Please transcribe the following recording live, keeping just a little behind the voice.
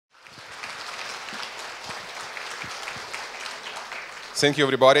Thank you,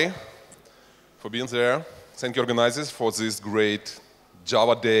 everybody, for being there. Thank you, organizers, for this great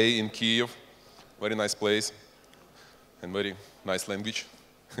Java Day in Kyiv. Very nice place and very nice language.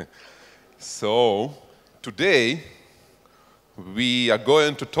 So, today, we are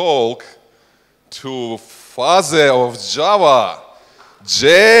going to talk to father of Java,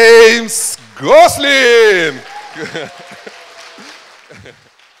 James Gosling.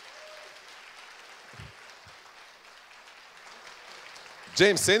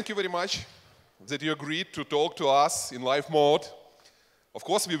 James, thank you very much that you agreed to talk to us in live mode. Of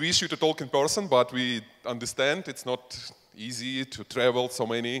course, we wish you to talk in person, but we understand it's not easy to travel to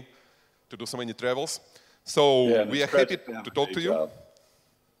do so many travels. So yeah, we are happy to talk to you.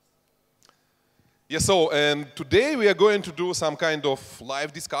 Yeah, and today we are going to do some kind of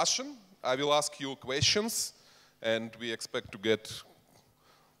live discussion. I will ask you questions, and we expect to get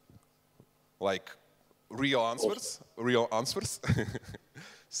like real answers.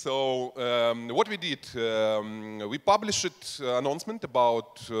 So what we did, we published an announcement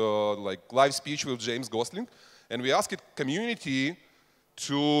about like live speech with James Gosling, and we asked the community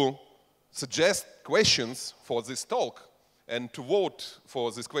to suggest questions for this talk and to vote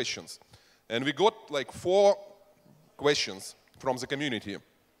for these questions. And we got like 4 questions from the community.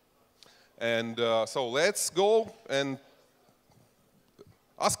 And so let's go and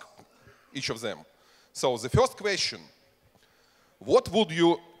ask each of them. So the first question, what would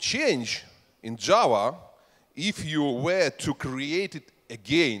you change in Java if you were to create it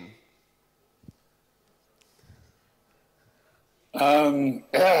again?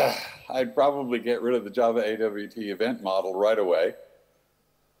 I'd probably get rid of the Java AWT event model right away.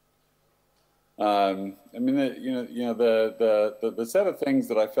 I mean, the set of things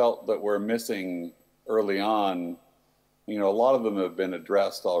that I felt that were missing early on, a lot of them have been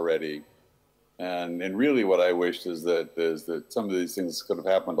addressed already. And really what I wished is that some of these things could have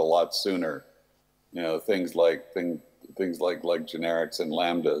happened a lot sooner. Things like generics and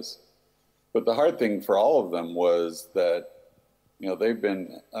lambdas. But the hard thing for all of them was that, they've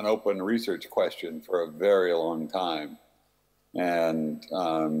been an open research question for a very long time. And,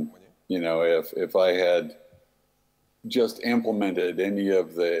 if I had just implemented any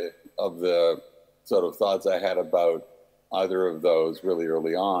of the sort of thoughts I had about either of those really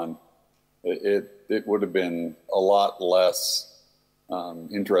early on, it would have been a lot less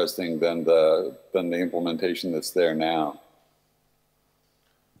interesting than the implementation that's there now.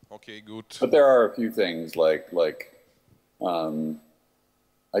 Okay, good. But there are a few things like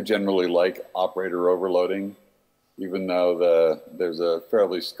I generally like operator overloading, even though there's a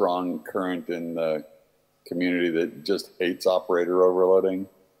fairly strong current in the community that just hates operator overloading.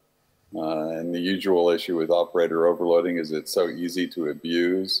 And the usual issue with operator overloading is it's so easy to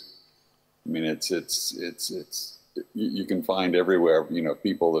abuse. I mean, you can find everywhere,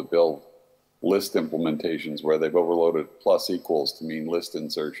 people that build list implementations where they've overloaded plus equals to mean list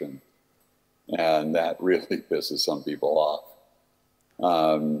insertion. And that really pisses some people off.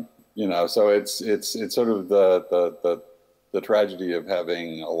 So it's sort of the tragedy of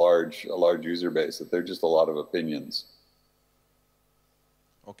having a large user base, that they're just a lot of opinions.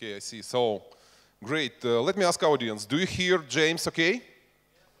 Okay, I see. So, great. Let me ask our audience, do you hear James okay?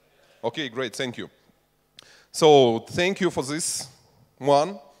 Okay, great, thank you. So, thank you for this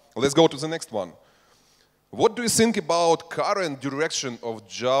one. Let's go to the next one. What do you think about current direction of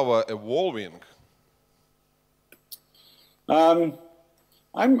Java evolving?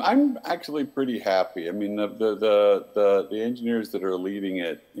 I'm actually pretty happy. I mean, the engineers that are leading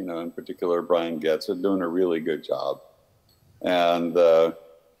it, in particular Brian Getz, are doing a really good job. And the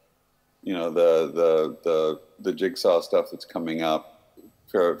jigsaw stuff that's coming up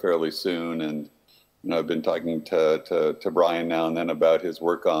fairly soon, and I've been talking to Brian now and then about his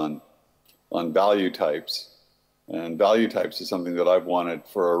work on value types, and value types is something that I've wanted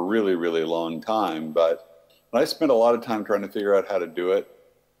for a really, really long time, but I spent a lot of time trying to figure out how to do it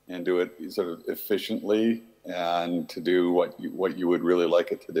and do it sort of efficiently and to do what you would really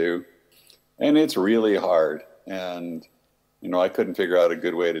like it to do, and it's really hard, and I couldn't figure out a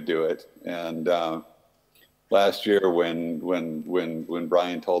good way to do it. And last year, when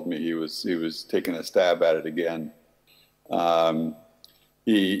Brian told me he was taking a stab at it again, I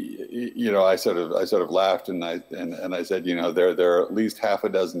sort of laughed and I said, there are at least half a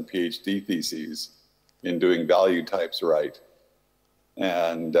dozen PhD theses in doing value types right,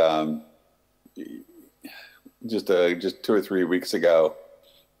 and just 2 or 3 weeks ago,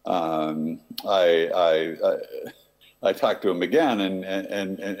 I talked to him again,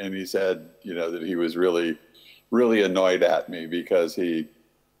 and he said, that he was really annoyed at me because he,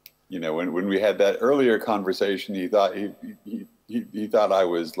 when we had that earlier conversation, he thought he he thought I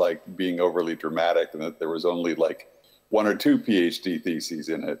was like being overly dramatic and that there was only like 1 or 2 PhD theses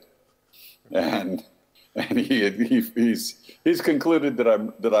in it, and he's concluded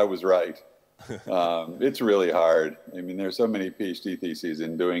that I was right. It's really hard. I mean, there's so many PhD theses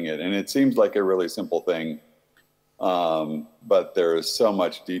in doing it, and it seems like a really simple thing, but there is so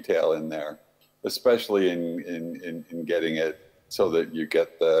much detail in there, especially in getting it so that you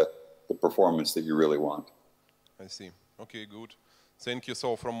get the performance that you really want. I see. Okay, good. Thank you.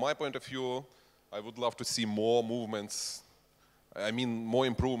 So from my point of view, I would love to see more movements, I mean, more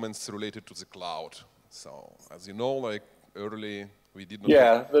improvements related to the cloud. So as you know, like early, we did not.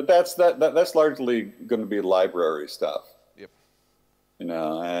 Yeah, that's largely going to be library stuff. Yep. You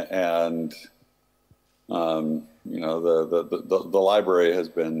know, and you know, the library has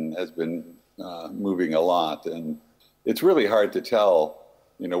been moving a lot, and it's really hard to tell,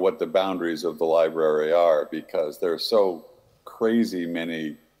 you know, what the boundaries of the library are, because there's so crazy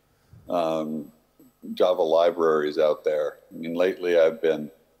many Java libraries out there. I mean, lately I've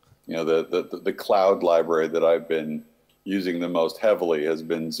been, you know, the cloud library that I've been using the most heavily has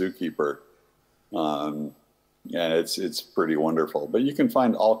been Zookeeper, and it's pretty wonderful. But you can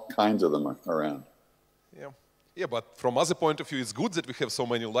find all kinds of them around. Yeah, yeah. But from other point of view, it's good that we have so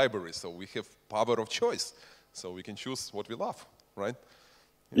many libraries, so we have power of choice, so we can choose what we love, right?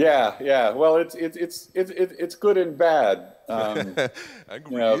 Yeah, yeah. Well, it's good and bad. I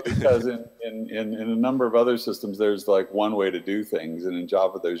agree. You know, because in a number of other systems, there's like one way to do things, and in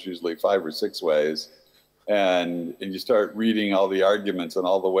Java, there's usually 5 or 6 ways. And you start reading all the arguments on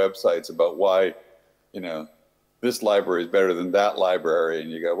all the websites about why, you know, this library is better than that library, and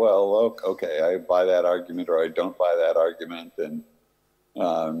you go, well, okay, I buy that argument or I don't buy that argument, and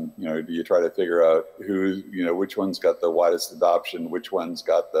you know, you try to figure out you know, which one's got the widest adoption, which one's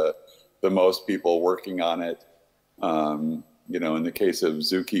got the most people working on it. You know, in the case of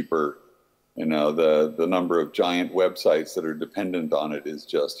Zookeeper, you know, the number of giant websites that are dependent on it is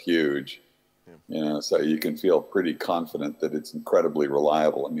just huge. Yeah. You know, so you can feel pretty confident that it's incredibly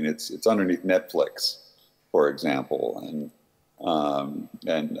reliable. I mean, it's underneath Netflix, for example, and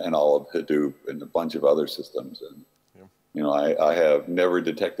all of Hadoop and a bunch of other systems. And you know, I have never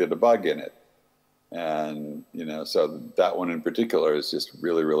detected a bug in it. And, you know, so that one in particular is just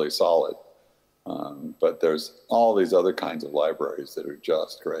really, really solid. But there's all these other kinds of libraries that are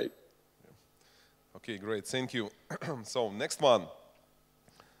just great. Okay, great. Thank you. So next one.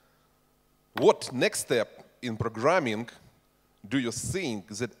 What next step in programming do you think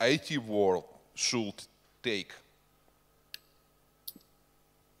that IT world should take?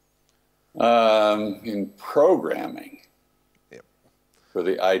 In programming. For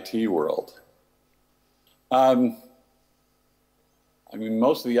the IT world. I mean,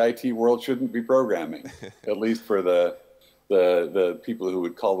 most of the IT world shouldn't be programming, at least for the people who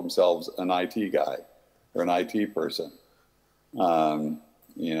would call themselves an IT guy or an IT person.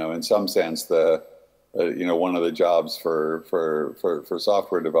 You know, in some sense, you know, one of the jobs for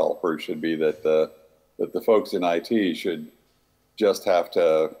software developers should be that the folks in IT should just have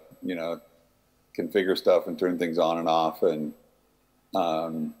to, you know, configure stuff and turn things on and off, and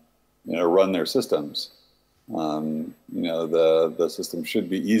you know, run their systems. You know, the system should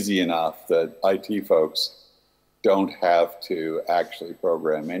be easy enough that IT folks don't have to actually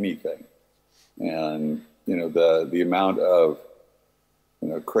program anything. And you know, the amount of, you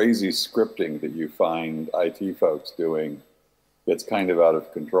know, crazy scripting that you find IT folks doing gets kind of out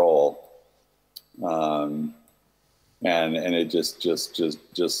of control. And it just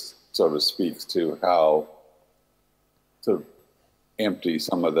sort of speaks to how empty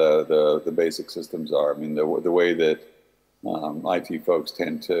some of the basic systems are. I mean, the way that IT folks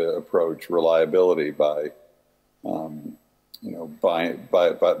tend to approach reliability by you know,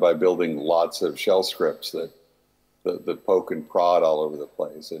 by building lots of shell scripts that poke and prod all over the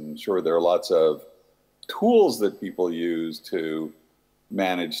place. And sure, there are lots of tools that people use to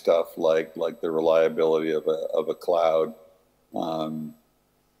manage stuff like the reliability of a cloud.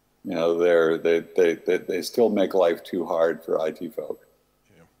 You know, they still make life too hard for IT folk.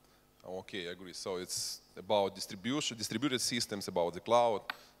 Yeah. Okay, I agree. So it's about distributed systems, about the cloud.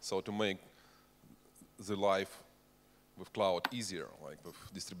 So to make the life with cloud easier, like with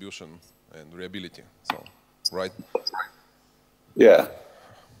distribution and reliability. So, right? Yeah.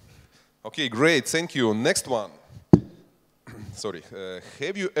 Okay, great. Thank you. Next one. Sorry.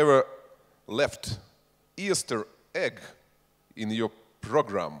 Have you ever left Easter egg in your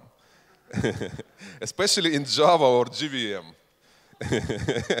program? Especially in Java or JVM.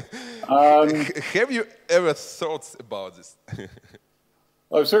 Have you ever thought about this?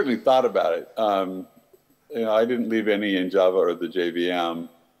 I've certainly thought about it. I didn't leave any in Java or the JVM.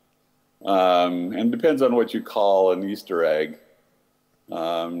 And it depends on what you call an Easter egg.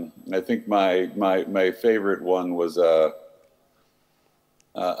 I think my favorite one was an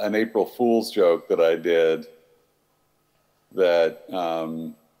April Fool's joke that I did that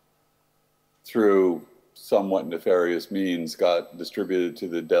through somewhat nefarious means got distributed to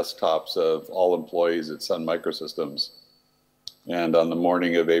the desktops of all employees at Sun Microsystems. And on the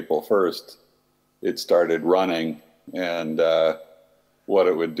morning of April 1st, it started running. And what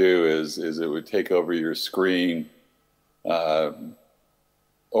it would do is it would take over your screen,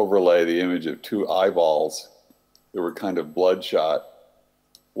 overlay the image of two eyeballs that were kind of bloodshot.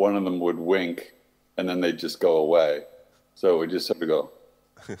 One of them would wink, and then they'd just go away. So it would just sort of go.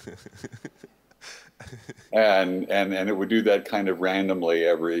 and it would do that kind of randomly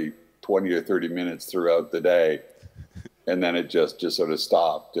every 20 or 30 minutes throughout the day. And then it just sort of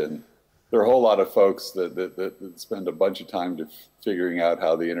stopped. And there are a whole lot of folks that spend a bunch of time figuring out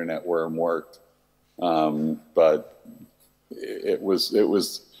how the internet worm worked. But it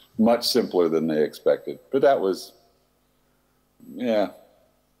was much simpler than they expected. But that was, yeah,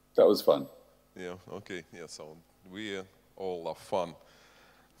 that was fun. Yeah, okay, yeah, so we all love fun.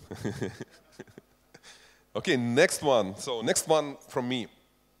 Okay, next one. So next one from me.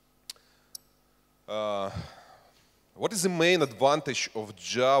 What is the main advantage of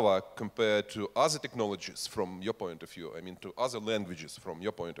Java compared to other technologies from your point of view? I mean, to other languages from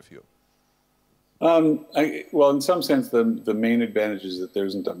your point of view? Well, in some sense, the main advantage is that there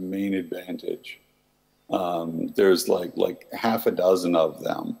isn't a main advantage. There's like half a dozen of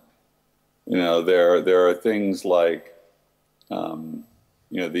them. There are things like, the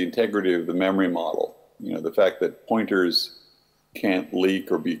integrity of the memory model. The fact that pointers can't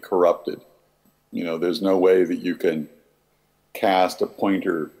leak or be corrupted. There's no way that you can cast a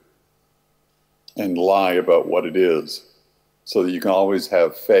pointer and lie about what it is, so that you can always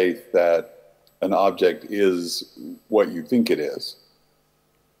have faith that an object is what you think it is.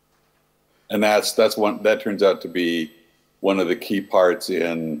 And that turns out to be one of the key parts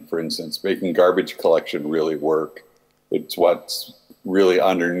in, for instance, making garbage collection really work. It's what's really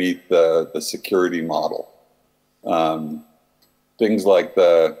underneath the security model. Things like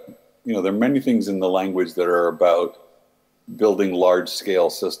there are many things in the language that are about building large-scale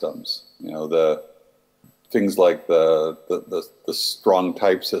systems. The things like the strong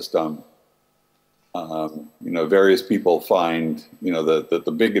type system. Various people find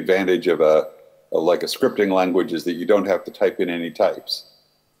the big advantage of like a scripting language is that you don't have to type in any types.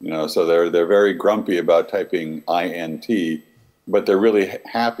 So they're very grumpy about typing int, but they're really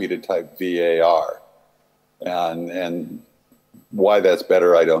happy to type var. And why that's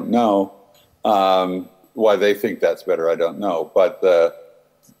better, I don't know. Why they think that's better, I don't know. But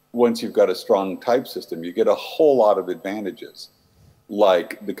once you've got a strong type system, you get a whole lot of advantages.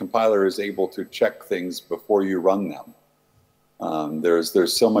 Like the compiler is able to check things before you run them.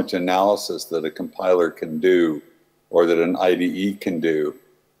 There's so much analysis that a compiler can do, or that an IDE can do,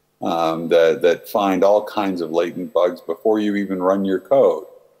 that find all kinds of latent bugs before you even run your code.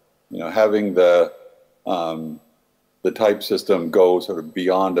 Having the type system go sort of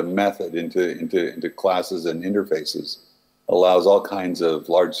beyond a method into classes and interfaces allows all kinds of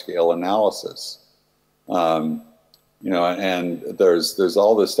large-scale analysis. And there's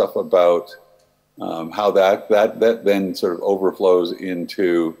all this stuff about how that then sort of overflows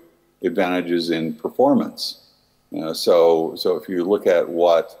into advantages in performance. So if you look at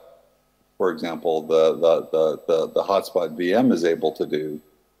what, for example, the hotspot VM is able to do,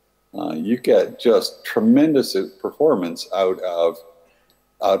 you get just tremendous performance out of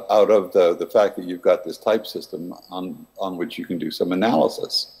the fact that you've got this type system on which you can do some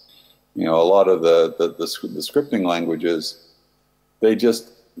analysis. A lot of the scripting languages, they just,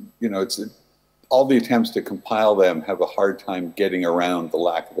 all the attempts to compile them have a hard time getting around the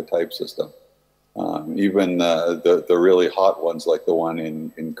lack of a type system. Even the really hot ones, like the one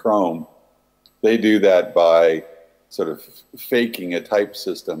in Chrome, they do that by sort of faking a type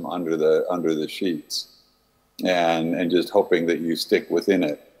system under the sheets and just hoping that you stick within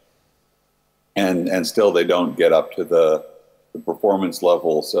it. And still they don't get up to the performance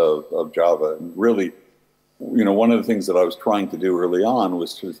levels of Java. And really, one of the things that I was trying to do early on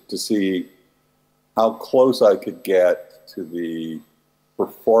was to see how close I could get to the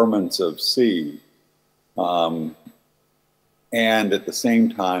performance of C, and at the same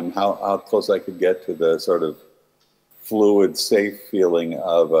time, how close I could get to the sort of fluid, safe feeling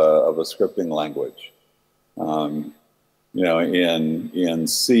of a scripting language. In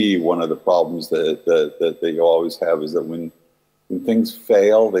C, one of the problems that you always have is that when things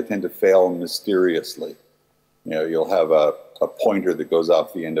fail, they tend to fail mysteriously. you'll have a pointer that goes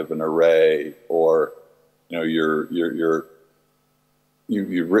off the end of an array, or you've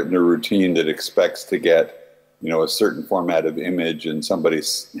written a routine that expects to get a certain format of image, and somebody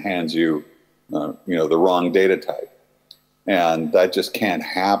hands you the wrong data type, and that just can't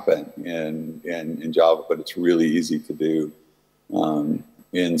happen in Java, but it's really easy to do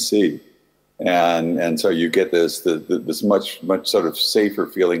in C. And so you get this much sort of safer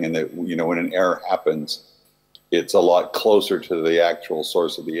feeling in that when an error happens, it's a lot closer to the actual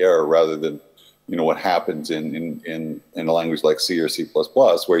source of the error rather than what happens in a language like C or C++,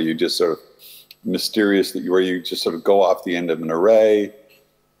 where you just sort of where you just sort of go off the end of an array.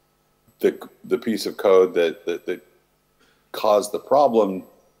 The piece of code that caused the problem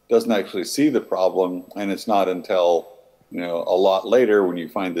doesn't actually see the problem, and it's not until a lot later, when you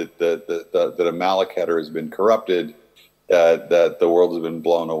find that a malloc header has been corrupted, that the world has been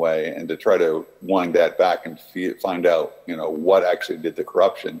blown away. And to try to wind that back and find out, what actually did the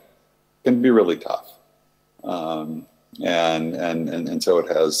corruption can be really tough. And so it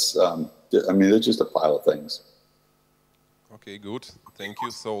has, there's just a pile of things. Okay, good. Thank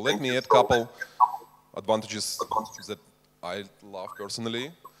you. So let me add a couple advantages that I love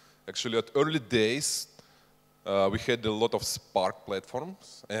personally. Actually, at early days, we had a lot of Spark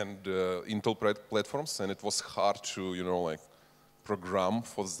platforms and Intel platforms, and it was hard to, program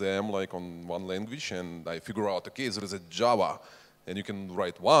for them on one language. And I figure out, okay, there is a Java, and you can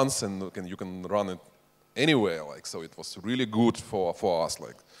write once, and you can run it anywhere. So it was really good for us.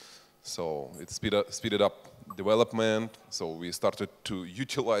 So it speeded up development. So we started to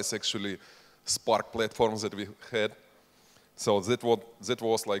utilize actually Spark platforms that we had. So that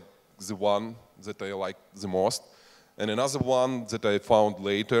was the one that I like the most. And another one that I found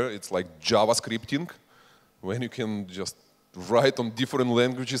later, it's JavaScripting, when you can just write on different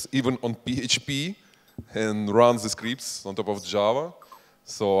languages, even on PHP, and run the scripts on top of Java.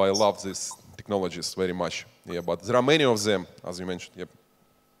 So I love these technologies very much. Yeah, but there are many of them, as you mentioned. Yep.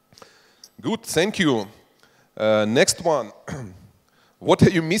 Good, thank you. Next one. What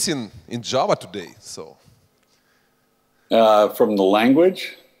are you missing in Java today? So. From the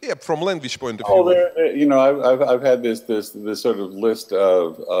language? Yeah, from language point of view. I've had this sort of list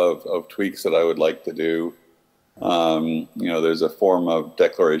of tweaks that I would like to do. There's a form of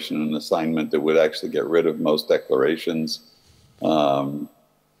declaration and assignment that would actually get rid of most declarations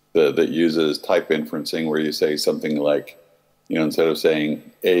that uses type inferencing, where you say something like, instead of saying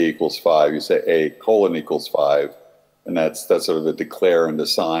A equals 5, you say A colon equals 5, and that's sort of a declare and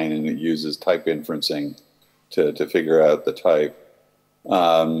assign, and it uses type inferencing to figure out the type.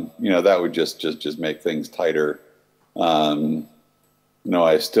 That would just make things tighter.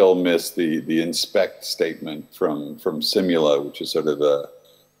 I still miss the inspect statement from Simula, which is sort of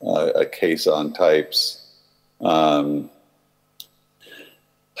a case on types.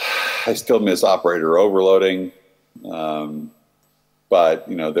 I still miss operator overloading, but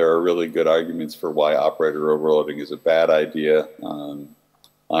there are really good arguments for why operator overloading is a bad idea.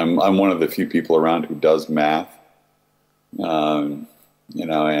 I'm one of the few people around who does math. And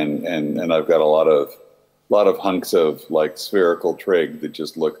I've got a lot of hunks of spherical trig that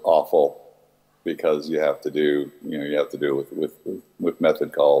just look awful because you have to do it with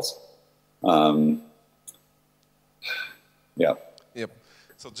method calls. Yeah. Yep.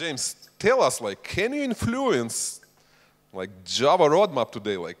 So James, tell us, can you influence Java roadmap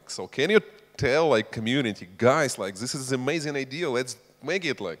today? So can you tell community guys, this is an amazing idea, let's make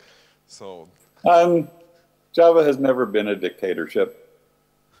it so. Java has never been a dictatorship.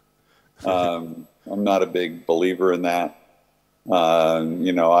 I'm not a big believer in that.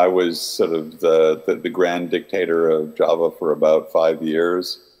 I was sort of the grand dictator of Java for about 5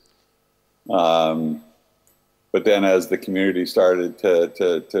 years. But then as the community started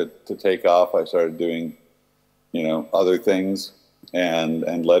to take off, I started doing, other things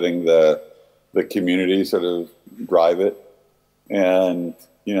and letting the community sort of drive it. And,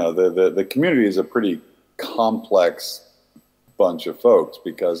 the community is a pretty complex bunch of folks,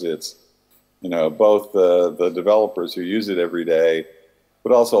 because it's both the developers who use it every day,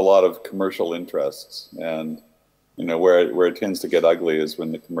 but also a lot of commercial interests. And where it tends to get ugly is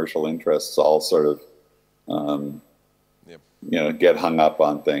when the commercial interests all sort of get hung up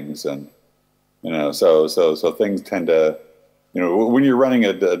on things. And so things tend to, when you're running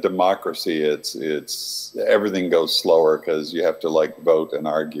a democracy, it's everything goes slower because you have to vote and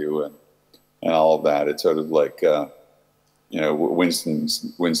argue and all of that. It's sort of like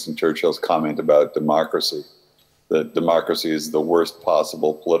Winston Churchill's comment about democracy, that democracy is the worst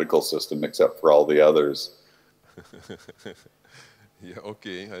possible political system except for all the others. Yeah,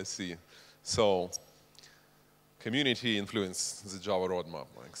 okay, I see. So community influence the Java roadmap.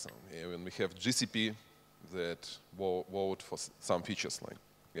 Like, so when we have GCP that vote for some features. Like,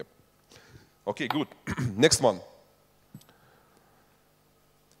 yep. Okay, good. Next one.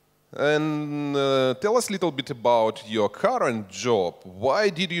 And tell us a little bit about your current job. Why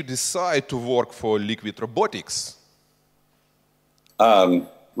did you decide to work for Liquid Robotics?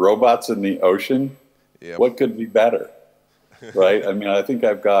 Robots in the ocean. Yep. What could be better, right? I mean, I think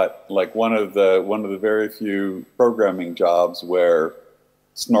I've got like one of the very few programming jobs where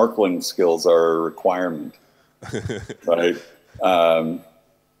snorkeling skills are a requirement, right?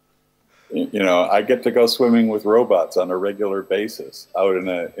 You know, I get to go swimming with robots on a regular basis out in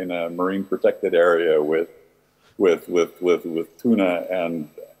a marine protected area with tuna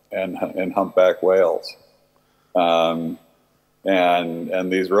and humpback whales, and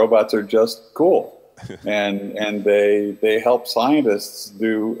these robots are just cool, and they help scientists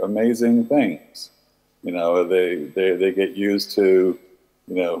do amazing things. You know, they get used to,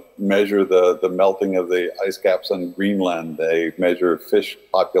 you know, measure the melting of the ice caps on Greenland. They measure fish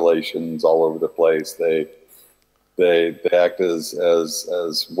populations all over the place. They act as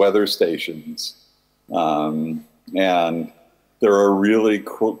weather stations, and they're a really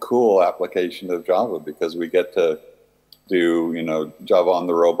cool application of Java because we get to do, you know, Java on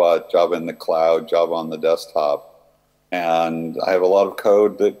the robot, Java in the cloud, Java on the desktop, and I have a lot of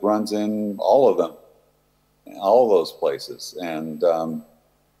code that runs in all of them, all of those places, and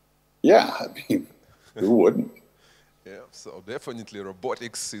yeah, I mean, who wouldn't? Yeah, so definitely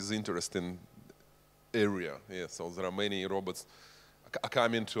robotics is interesting area. Yeah, so there are many robots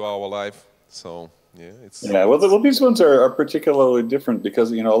coming to our life. So yeah, it's well, these ones are particularly different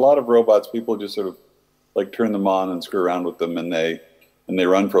because, you know, a lot of robots, people just sort of like turn them on and screw around with them, and they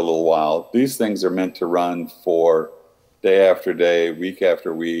run for a little while. These things are meant to run for day after day, week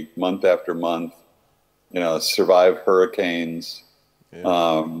after week, month after month. You know, survive hurricanes.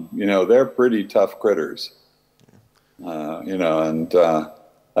 Yeah. You know, they're pretty tough critters. You know, and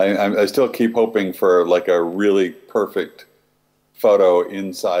I still keep hoping for like a really perfect photo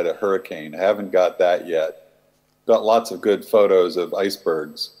inside a hurricane. I haven't got that yet. Got lots of good photos of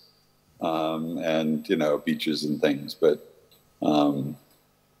icebergs, and, you know, beaches and things, but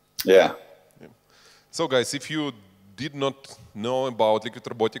yeah. So guys, if you did not know about Liquid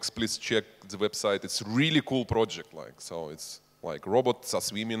Robotics, please check the website. It's a really cool project. Like, so it's like robots are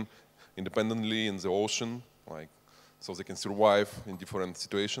swimming independently in the ocean, like, so they can survive in different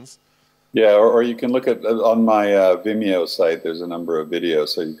situations. Yeah, or you can look at on my Vimeo site. There's a number of videos.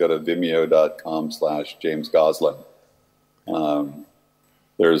 So you go to vimeo.com/James Gosling.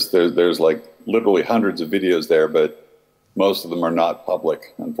 There's like literally hundreds of videos there, but most of them are not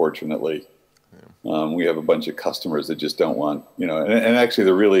public, unfortunately. Yeah. We have a bunch of customers that just don't want, you know, and actually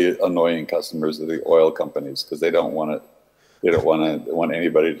the really annoying customers are the oil companies because they don't want it. They don't want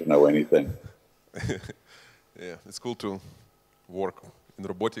anybody to know anything. Yeah, it's cool to work in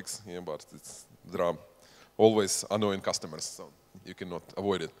robotics, yeah, but there are always annoying customers, so you cannot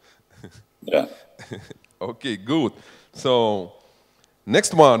avoid it. Yeah. Okay, good. So,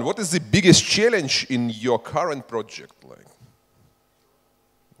 next one. What is the biggest challenge in your current project? Like,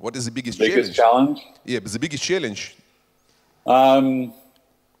 what is the biggest challenge? Biggest challenge? Yeah, but the biggest challenge.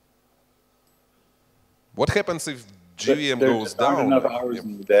 What happens if GVM goes down? There's not enough hours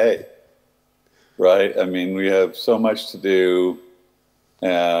in the day, right? I mean, we have so much to do,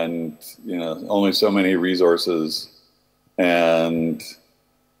 and, you know, only so many resources, and,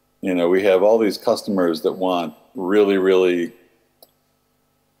 you know, we have all these customers that want really, really,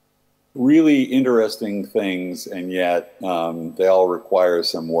 really interesting things, and yet they all require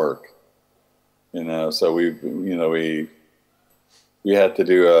some work. You know, so we had to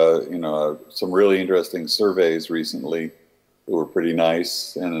do some really interesting surveys recently that were pretty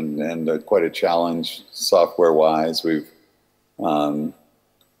nice and quite a challenge software-wise. We've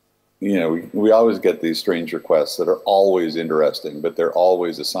you know, we always get these strange requests that are always interesting, but they're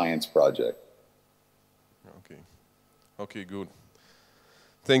always a science project. Okay. Okay, good.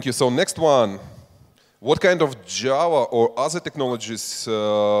 Thank you. So next one. What kind of Java or other technologies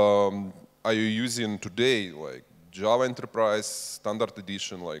are you using today? Like Java Enterprise, Standard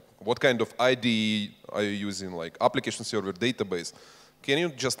Edition, like what kind of IDE are you using, like application server, database? Can you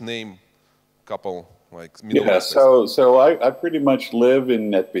just name a couple? Yeah, so I pretty much live in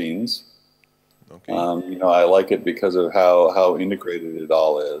NetBeans. Okay. You know, I like it because of how integrated it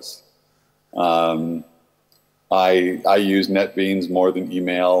all is. I use NetBeans more than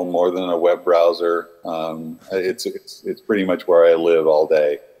email, more than a web browser. It's pretty much where I live all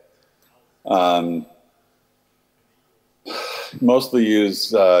day. mostly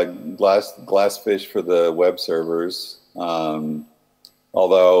use Glassfish for the web servers.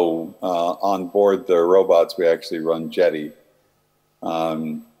 Although on board the robots, we actually run Jetty.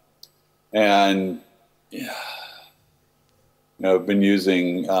 And yeah, I've been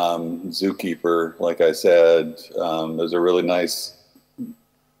using Zookeeper, like I said. There's a really nice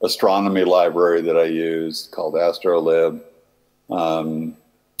astronomy library that I use called AstroLib.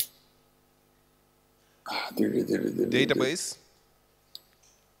 Database?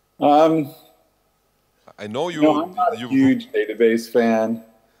 I know I'm not a huge database fan.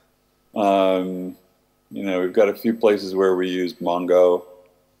 We've got a few places where we use Mongo.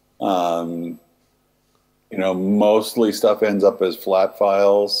 Mostly stuff ends up as flat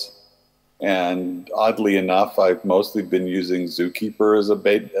files. And oddly enough, I've mostly been using Zookeeper as a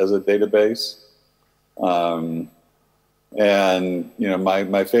database.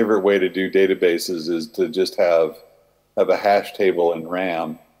 My favorite way to do databases is to just have a hash table in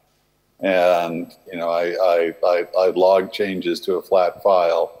RAM. And, I log changes to a flat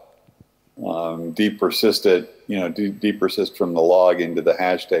file, depersist from the log into the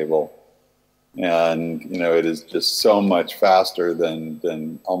hash table. And, it is just so much faster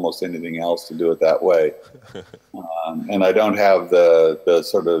than almost anything else to do it that way. And I don't have the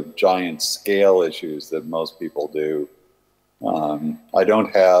sort of giant scale issues that most people do. I don't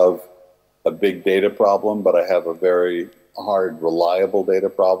have a big data problem, but I have a very hard, reliable data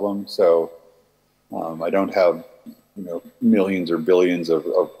problem. So I don't have, millions or billions of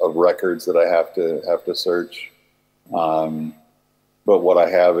records that I have to search. But what I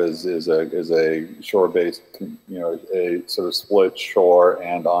have is a shore-based, a sort of split shore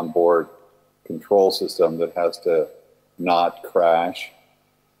and onboard control system that has to not crash.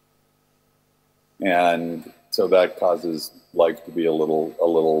 And so that causes life to be a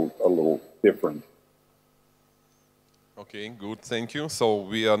little different. Okay, good, thank you. So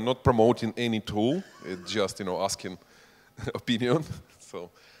we are not promoting any tool, it's just, asking opinion. So,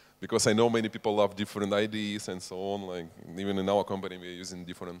 because I know many people have different IDs and so on, like even in our company we're using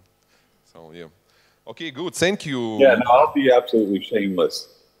different, so yeah. Okay, good, thank you. Yeah, no, I'll be absolutely shameless.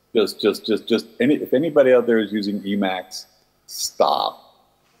 If anybody out there is using Emacs, stop.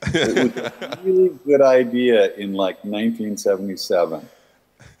 It was a really good idea in like 1977.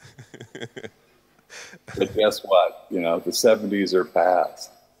 But guess what? The 70s are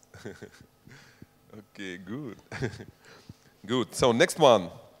past. Okay, good. Good. So next one,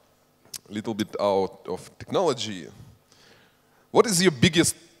 a little bit out of technology. What is your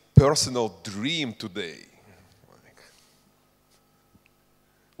biggest personal dream today?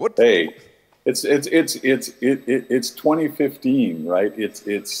 What? Hey, it's 2015, right?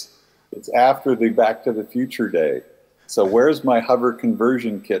 It's after the Back to the Future day. So where's my hover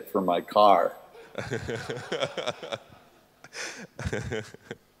conversion kit for my car?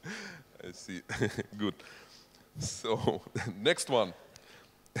 I see. Good. So next one.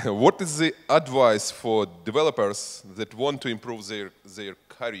 What is the advice for developers that want to improve their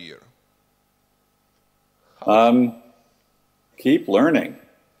career? Keep learning.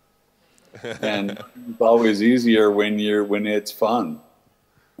 And it's always easier when it's fun.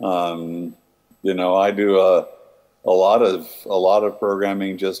 I do a lot of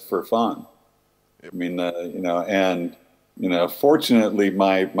programming just for fun. I mean, fortunately,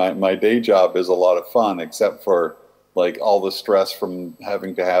 my day job is a lot of fun, except for like all the stress from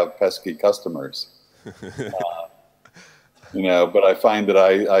having to have pesky customers. But I find that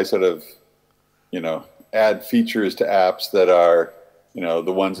I sort of, add features to apps that are,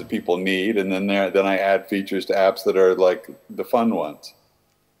 the ones that people need, and then I add features to apps that are like the fun ones.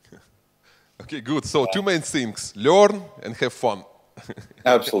 Okay, good. So two main things: learn and have fun.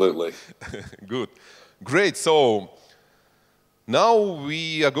 Absolutely. Good. Great. So now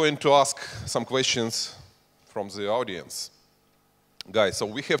we are going to ask some questions from the audience. Guys, so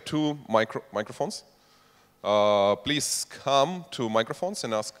we have two microphones. Please come to microphones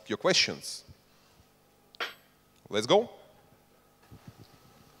and ask your questions. Let's go.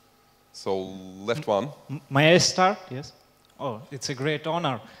 So left one. May I start? Yes. Oh, it's a great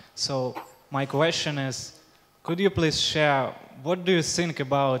honor. So my question is, could you please share what do you think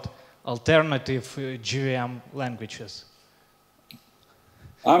about alternative GVM languages?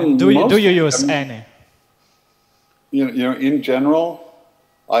 Do you use any? In general,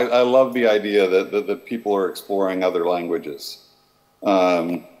 I love the idea that people are exploring other languages.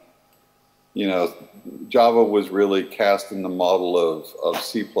 Java was really cast in the model of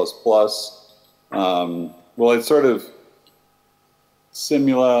C++. Well, it's sort of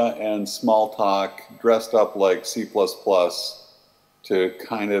Simula and Smalltalk dressed up like C++ to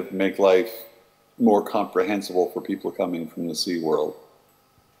kind of make life, more comprehensible for people coming from the C world.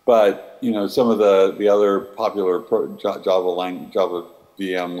 But some of the other popular Java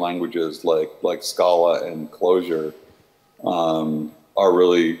VM languages like Scala and Clojure are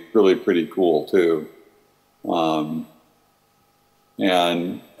really pretty cool too.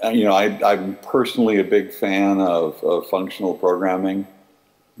 And I'm personally a big fan of functional programming.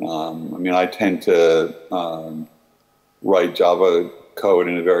 I tend to write Java code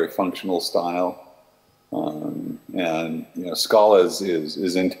in a very functional style. And Scala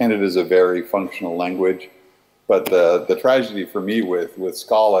is intended as a very functional language. But the tragedy for me with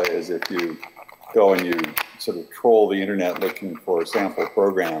Scala is if you go and you sort of troll the internet looking for sample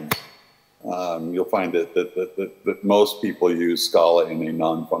programs, you'll find that most people use Scala in a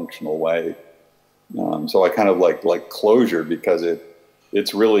non-functional way. So I kind of like Clojure because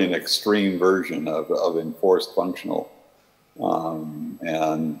it's really an extreme version of enforced functional.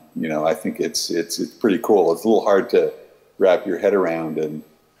 And I think it's pretty cool. It's a little hard to wrap your head around, and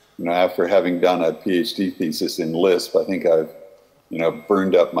after having done a PhD thesis in Lisp, I think I've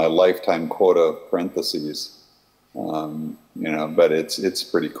burned up my lifetime quota of parentheses. But it's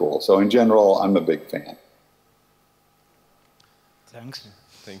pretty cool. So in general, I'm a big fan. Thanks.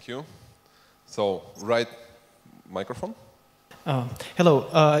 Thank you. So, right microphone. Hello.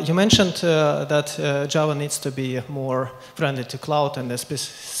 You mentioned that Java needs to be more friendly to cloud, and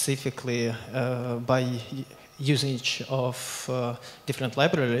specifically by usage of different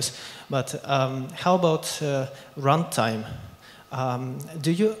libraries. But how about runtime?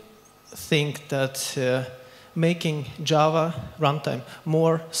 Do you think that making Java runtime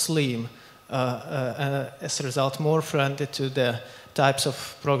more slim, as a result, more friendly to the types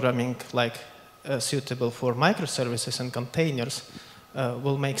of programming like suitable for microservices and containers,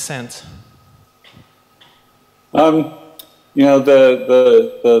 will make sense? The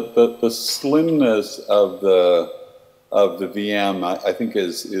slimness of the VM, I think,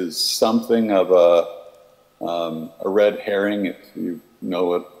 is something of a red herring. If you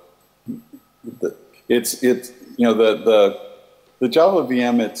know it, the Java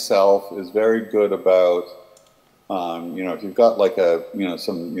VM itself is very good about. If you've got like a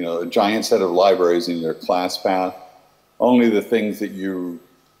giant set of libraries in your class path, only the things that you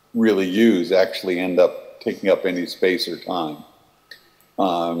really use actually end up taking up any space or time.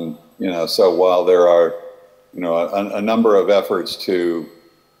 So while there are, a number of efforts to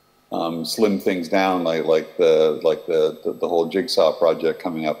slim things down, like the whole Jigsaw project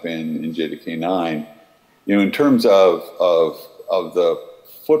coming up in JDK 9, in terms of the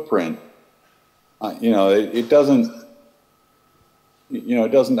footprint. It doesn't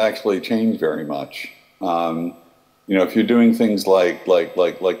actually change very much. If you're doing things like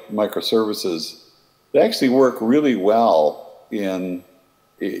microservices, they actually work really well as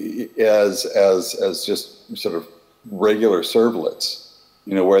just sort of regular servlets.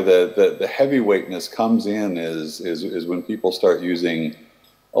 Where the heavyweightness comes in is when people start using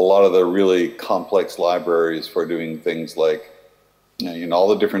a lot of the really complex libraries for doing things like all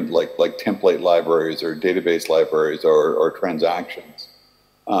the different like template libraries or database libraries or transactions.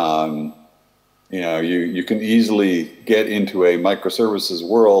 You can easily get into a microservices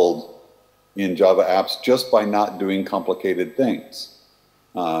world in Java apps just by not doing complicated things.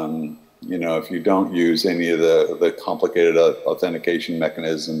 If you don't use any of the complicated authentication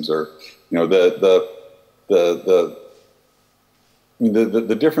mechanisms, or the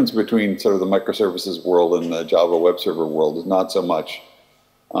difference between sort of the microservices world and the Java web server world is not so much,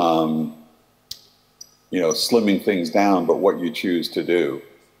 slimming things down, but what you choose to do.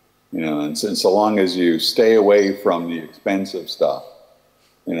 And so long as you stay away from the expensive stuff,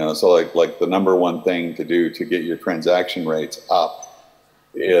 so like the number one thing to do to get your transaction rates up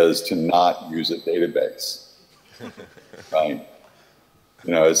is to not use a database, right?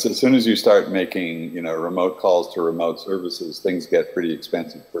 As soon as you start making, remote calls to remote services, things get pretty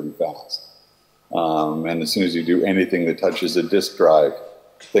expensive pretty fast. And as soon as you do anything that touches a disk drive,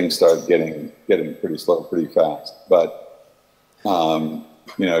 things start getting pretty slow pretty fast. But,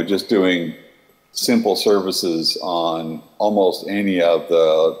 just doing simple services on almost any of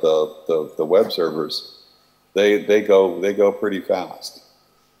the web servers, they go pretty fast.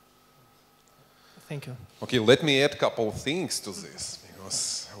 Thank you. Okay, let me add a couple of things to this,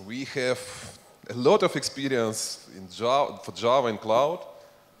 because we have a lot of experience in Java, for Java and cloud.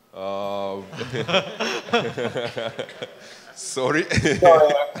 Sorry.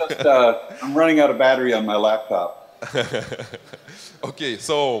 Sorry, I'm running out of battery on my laptop. Okay,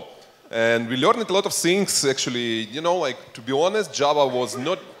 so, and we learned a lot of things actually. To be honest, Java was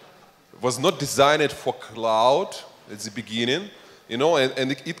not designed for cloud at the beginning. you know,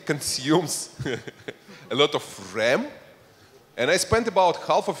 and it consumes a lot of RAM. And I spent about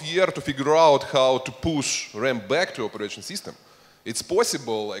half of a year to figure out how to push RAM back to operation system. It's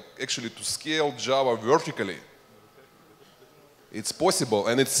possible, like, actually to scale Java vertically. It's possible,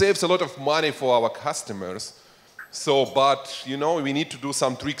 and it saves a lot of money for our customers. So, but, you know, we need to do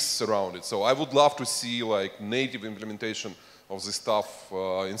some tricks around it. So I would love to see, like, native implementation of this stuff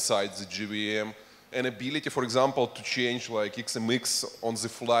inside the JVM, and ability, for example, to change, like, XMX on the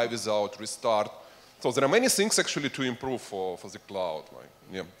fly without restart. So there are many things actually to improve for the cloud. Like,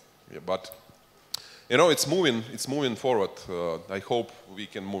 yeah, but you know, it's moving forward. I hope we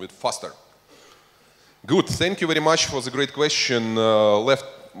can move it faster. Good. Thank you very much for the great question. Left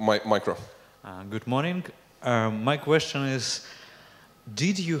micro. Good morning. My question is,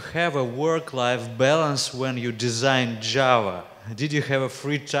 did you have a work-life balance when you designed Java? Did you have a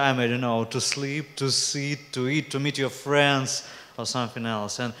free time, I don't know, to sleep, to sit, to eat, to meet your friends, or something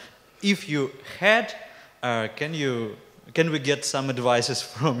else? And if you had, can we get some advices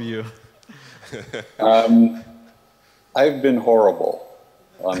from you? I've been horrible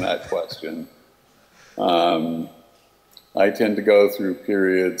on that question. I tend to go through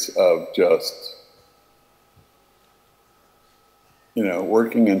periods of just, you know,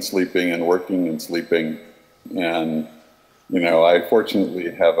 working and sleeping and working and sleeping. And, you know, I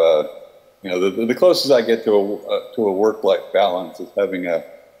fortunately have you know, the closest I get to a work-life balance is having a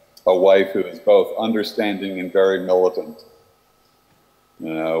wife who is both understanding and very militant.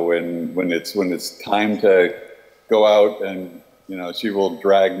 You know, when it's time to go out, and you know, she will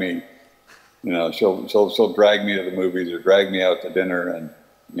drag me. You know, she'll drag me to the movies or drag me out to dinner, and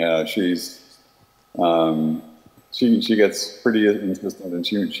you know, she gets pretty insistent, and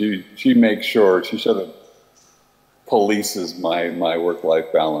she makes sure, she sort of polices my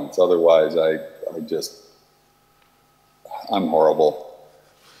work-life balance. Otherwise, I'm horrible.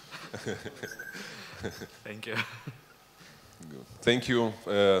 Thank you. Good. Thank you.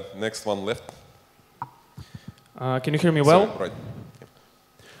 Next one left. Can you hear me well? Sorry, right.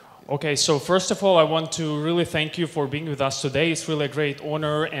 Okay, so first of all, I want to really thank you for being with us today. It's really a great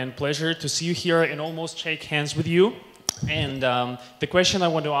honor and pleasure to see you here and almost shake hands with you. And the question I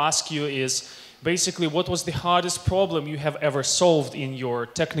want to ask you is, basically, what was the hardest problem you have ever solved in your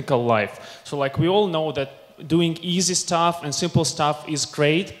technical life? So like we all know that doing easy stuff and simple stuff is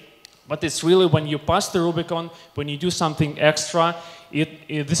great, but it's really when you pass the Rubicon, when you do something extra,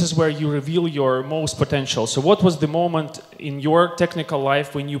 this is where you reveal your most potential. So what was the moment in your technical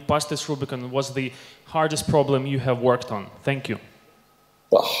life when you passed this Rubicon? Was the hardest problem you have worked on? Thank you.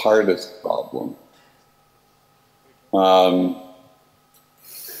 The hardest problem.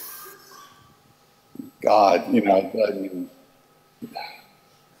 God, you know, I mean,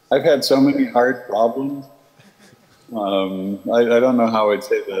 I've had so many hard problems. I don't know how I'd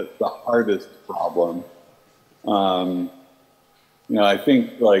say the hardest problem. You know, I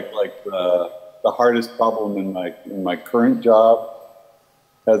think like the hardest problem in my current job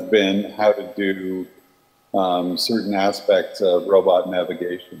has been how to do certain aspects of robot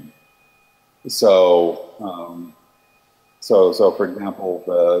navigation. So for example,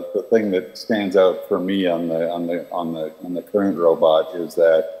 the thing that stands out for me on the current robot is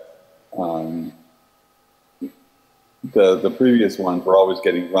that the previous ones were always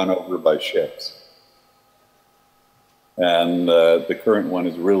getting run over by ships. And the current one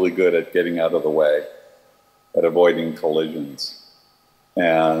is really good at getting out of the way, at avoiding collisions.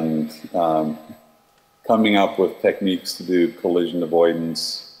 And coming up with techniques to do collision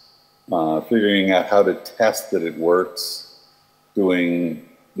avoidance, figuring out how to test that it works, doing,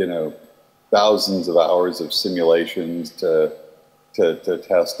 you know, thousands of hours of simulations to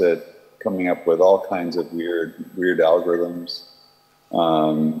test it, coming up with all kinds of weird algorithms,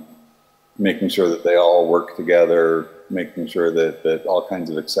 making sure that they all work together, making sure that all kinds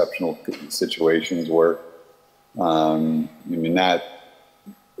of exceptional situations work. I mean, that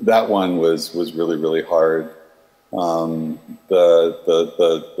one was really hard. The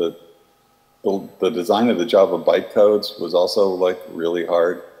design of the Java bytecodes was also like really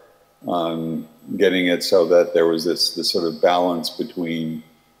hard. Getting it so that there was this sort of balance between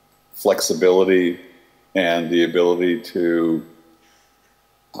flexibility and the ability to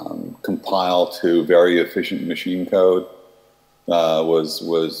compile to very efficient machine code was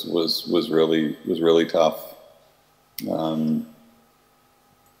really tough.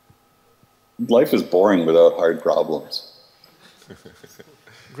 Life is boring without hard problems.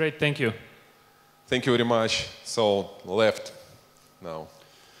 Great, thank you. Thank you very much. So, left now.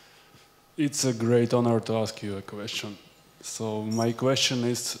 It's a great honor to ask you a question. So my question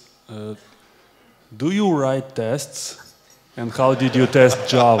is, do you write tests And how did you test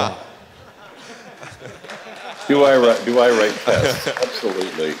Java? Do I write tests?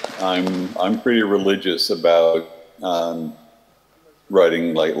 Absolutely. I'm pretty religious about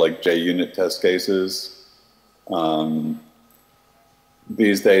writing like JUnit test cases.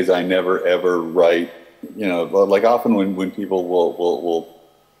 These days, I never ever write. You know, like often when people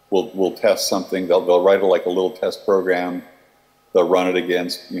will test something, they'll write like a little test program. They'll run it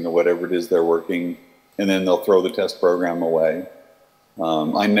against whatever it is they're working, and then they'll throw the test program away.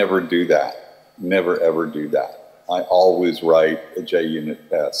 I never do that. Never ever do that. I always write a JUnit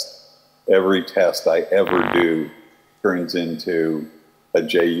test. Every test I ever do turns into a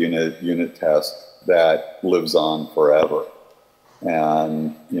JUnit unit test that lives on forever.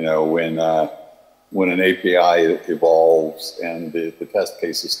 And when an API evolves and the test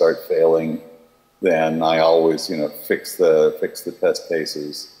cases start failing, then I always fix the test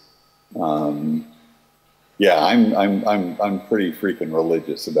cases. Yeah, I'm pretty freaking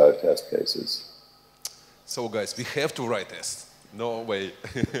religious about test cases. So guys, we have to write tests. No way.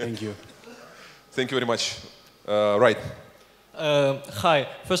 Thank you. Thank you very much. Right. Hi.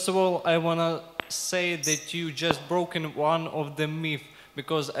 First of all, I want to say that you just broken one of the myths,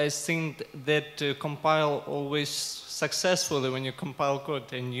 because I think that compile always successfully when you compile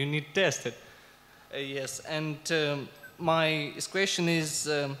code and you need test it. Yes, and my question is,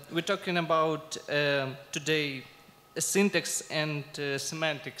 we're talking about today syntax and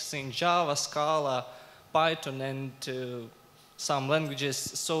semantics in Java, Scala, Python, and some languages.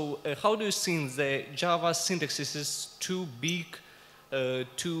 So how do you think the Java syntax is too big,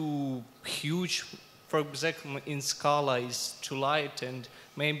 too huge? For example, in Scala is too light, and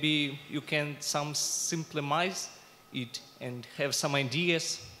maybe you can simplify it and have some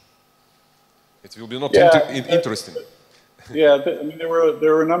ideas. It will be not interesting. Yeah, I mean, there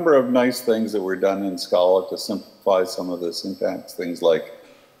were a number of nice things that were done in Scala to simplify some of the syntax. Things like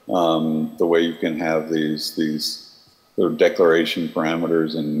the way you can have these sort of declaration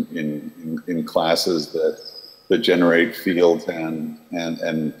parameters in classes that generate fields and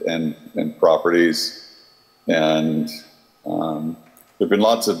properties. And there've been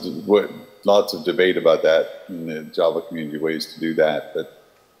lots of debate about that in the Java community, ways to do that. But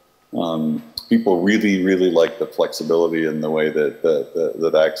people really like the flexibility in the way that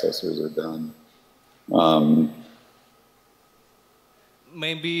accessors are done.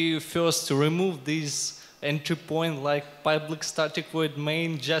 Maybe first to remove this entry point like public static void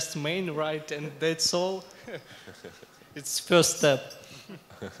main, just main, right? And that's all. It's first step.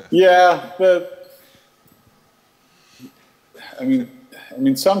 Yeah, but I mean,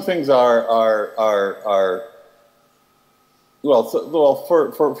 some things are well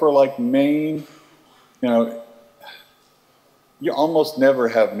for like main, you almost never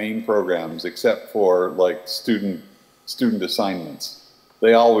have main programs except for like student assignments.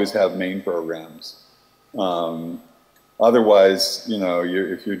 They always have main programs. Otherwise,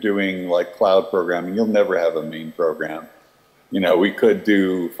 if you're doing like cloud programming, you'll never have a main program. We could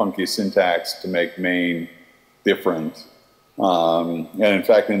do funky syntax to make main different. And in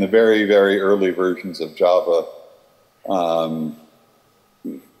fact, in the very, very early versions of Java,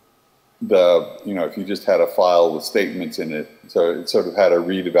 if you just had a file with statements in it, so it sort of had a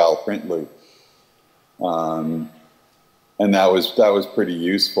read eval print loop. And that was pretty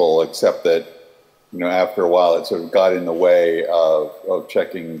useful, except that, after a while it sort of got in the way of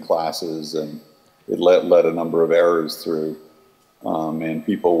checking classes, and it let a number of errors through. And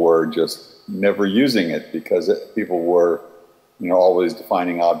people were just never using it because people were, always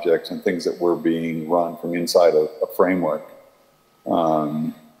defining objects and things that were being run from inside a framework.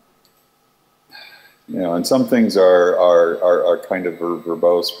 And some things are kind of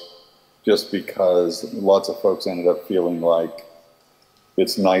verbose, just because lots of folks ended up feeling like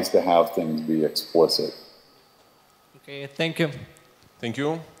it's nice to have things be explicit. Okay, thank you. Thank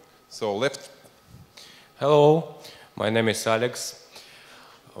you. So left. Hello, my name is Alex.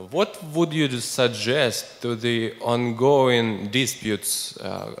 What would you suggest to the ongoing disputes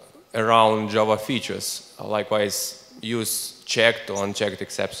around Java features? Likewise, use checked or unchecked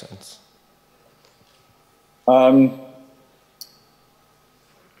exceptions.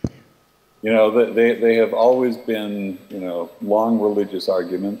 They have always been, long religious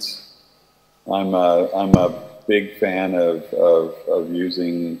arguments. I'm a big fan of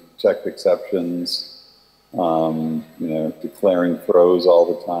using checked exceptions, declaring throws all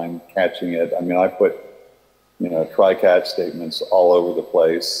the time, catching it. I mean, I put, try-catch statements all over the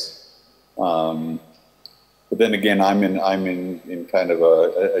place. But then again, I'm in kind of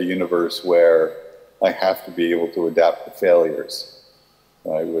a universe where I have to be able to adapt to failures,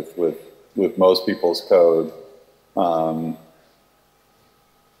 right? With most people's code,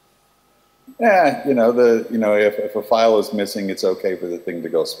 Yeah, if a file is missing, it's okay for the thing to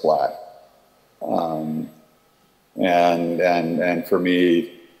go splat. And for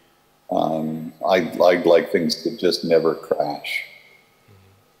me, I'd like things to just never crash.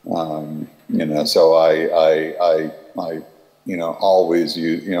 So I always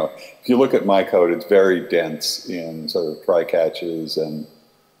use, if you look at my code, it's very dense in sort of try catches and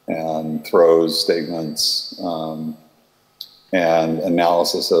throws statements, and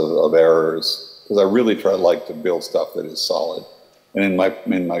analysis of errors, because I really like to build stuff that is solid. And in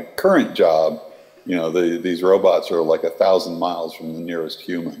my current job, these robots are like 1,000 miles from the nearest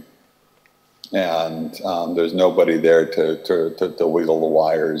human, and there's nobody there to wiggle the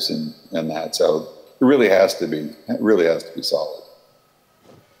wires and that. So it really has to be solid.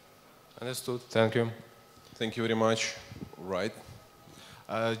 Understood. Thank you. Thank you very much. Right.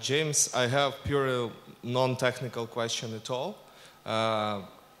 James, I have purely non-technical question at all.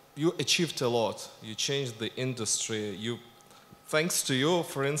 You achieved a lot. You changed the industry. Thanks to you,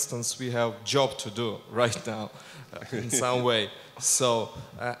 for instance, we have job to do right now in some way. So,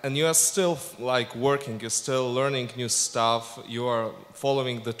 and you are still working, you're still learning new stuff, you are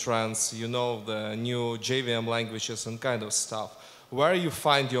following the trends, you know the new JVM languages and kind of stuff. Where you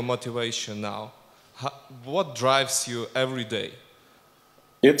find your motivation now? What drives you every day?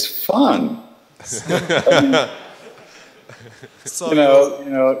 It's fun. So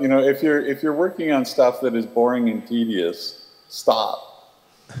if you're working on stuff that is boring and tedious, stop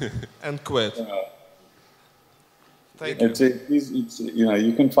and quit. Thank you.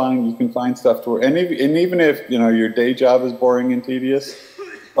 You can find stuff to, and even if your day job is boring and tedious,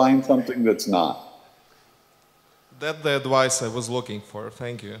 find something that's not. That's the advice I was looking for.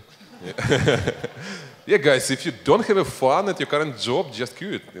 Thank you. Yeah, guys, if you don't have fun at your current job, just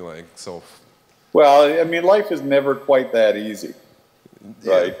quit. Well, I mean, life is never quite that easy,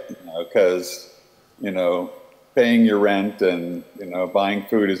 right? Because paying your rent and buying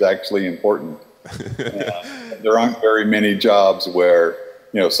food is actually important. There aren't very many jobs where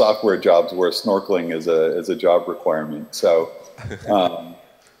software jobs where snorkeling is a job requirement. So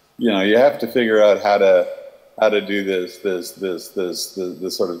you have to figure out how to do this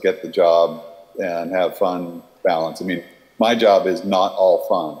sort of get the job and have fun balance. I mean, my job is not all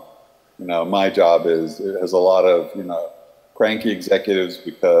fun. My job has a lot of cranky executives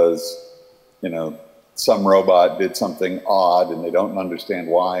because some robot did something odd and they don't understand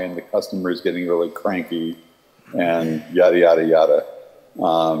why, and the customer is getting really cranky, and yada yada yada.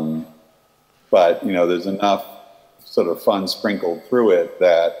 But there's enough sort of fun sprinkled through it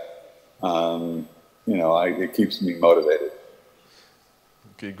that it keeps me motivated.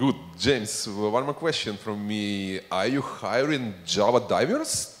 Okay, good. James, one more question from me. Are you hiring Java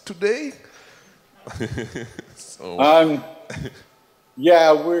divers today?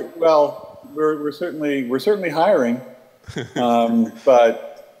 Yeah, we're certainly hiring,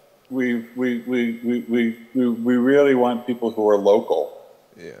 but we really want people who are local.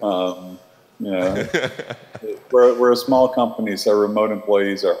 Yeah. We're a small company, so remote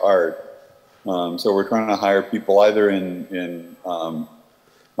employees are hard. So we're trying to hire people either in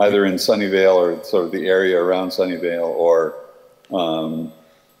Sunnyvale or sort of the area around Sunnyvale, or on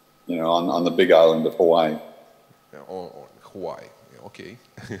the Big Island of Hawaii. Yeah, or Hawaii. Yeah, okay.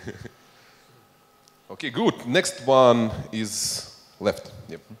 Okay, good. Next one is left.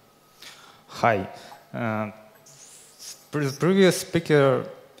 Yep. Hi. Previous speaker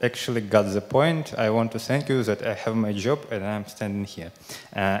actually got the point. I want to thank you that I have my job and I'm standing here.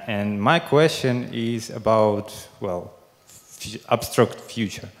 And my question is about, abstract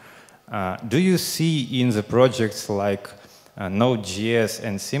future. Do you see in the projects like Node.js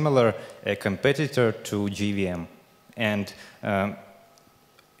and similar a competitor to JVM? And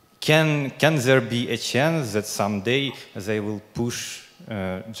can there be a chance that someday they will push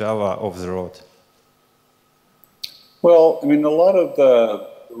Java off the road? Well, I mean, a lot of the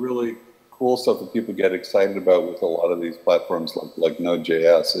really cool stuff that people get excited about with a lot of these platforms like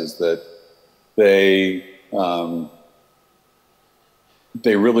Node.js is that they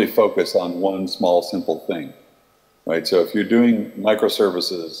really focus on one small, simple thing, right? So if you're doing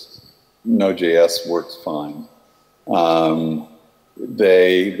microservices, Node.js works fine.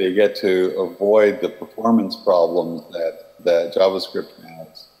 They get to avoid the performance problems that JavaScript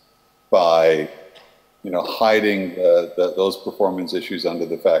has by hiding those performance issues under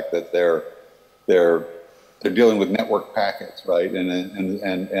the fact that they're dealing with network packets, right?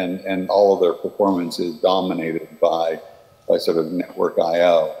 And all of their performance is dominated by sort of network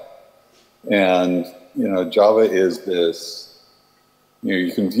I/O. And Java is this.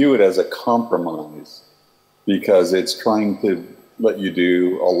 You can view it as a compromise because it's trying to let you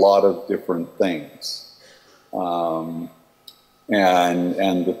do a lot of different things. And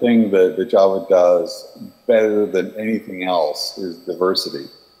the thing that Java does better than anything else is diversity.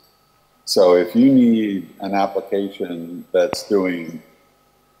 So if you need an application that's doing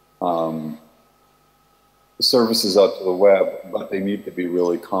services out to the web, but they need to be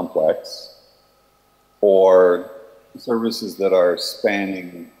really complex, or services that are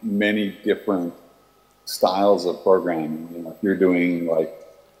spanning many different styles of programming. You know, if you're doing like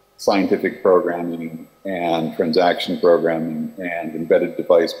scientific programming and transaction programming and embedded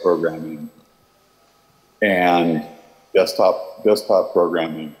device programming and desktop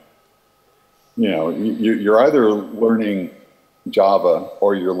programming, you know, you're either learning Java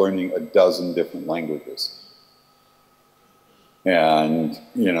or you're learning a dozen different languages. And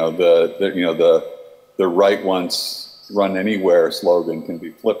you know the write once, run anywhere slogan can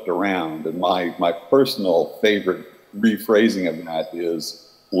be flipped around. And my personal favorite rephrasing of that is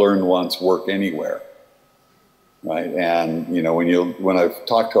learn once, work anywhere. Right? And you know when I've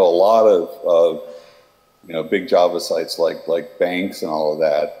talked to a lot of you know big Java sites like banks and all of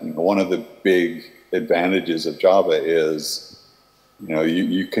that, you know, one of the big advantages of Java is you know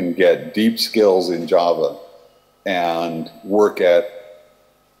you can get deep skills in Java and work at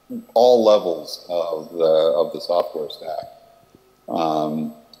all levels of the software stack.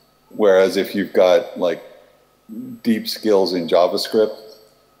 Whereas if you've got like deep skills in JavaScript,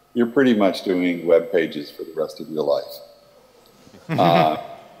 you're pretty much doing web pages for the rest of your life.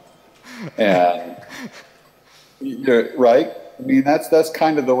 And you're right. I mean that's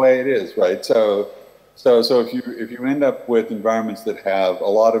kind of the way it is, right? So if you end up with environments that have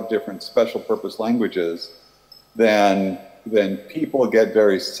a lot of different special purpose languages, then people get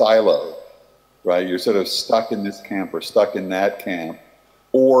very siloed, right? You're sort of stuck in this camp or stuck in that camp,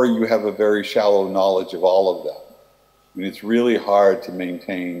 or you have a very shallow knowledge of all of them. I mean, it's really hard to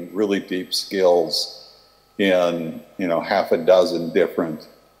maintain really deep skills in, you know, half a dozen different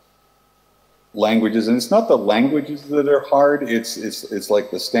languages. And it's not the languages that are hard, it's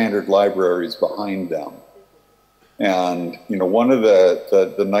like the standard libraries behind them. And, you know, one of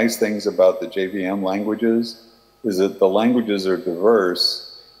the nice things about the JVM languages is that the languages are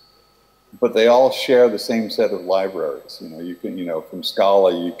diverse, but they all share the same set of libraries. You know, you can, you know, from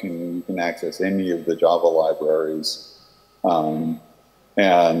Scala, you can access any of the Java libraries, and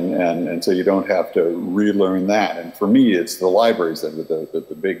so you don't have to relearn that. And for me, it's the libraries that are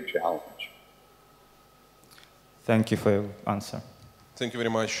the big challenge. Thank you for your answer. Thank you very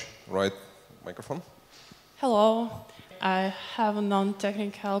much. Right, microphone. Hello. I have a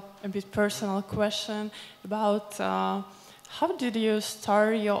non-technical, a bit personal question about how did you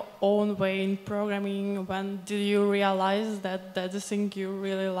start your own way in programming? When did you realize that that's the thing you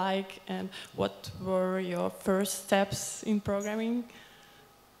really like? And what were your first steps in programming?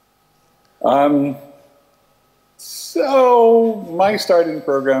 So my start in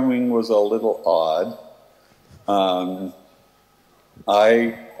programming was a little odd.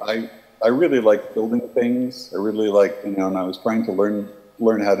 I really like building things. I really like, you know, and I was trying to learn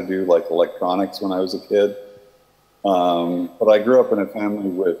how to do like electronics when I was a kid. But I grew up in a family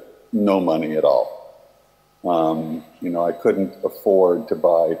with no money at all. You know, I couldn't afford to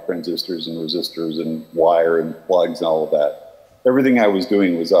buy transistors and resistors and wire and plugs and all of that. Everything I was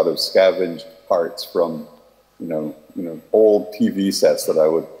doing was out of scavenged parts from, you know, old TV sets that I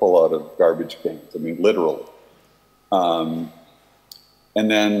would pull out of garbage cans. I mean, literally. And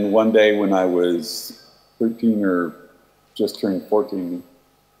then one day when I was 13 or just turned 14,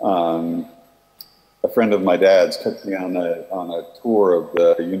 a friend of my dad's took me on a tour of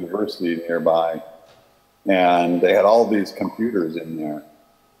the university nearby, and they had all these computers in there.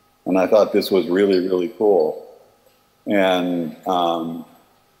 And I thought this was really, really cool. And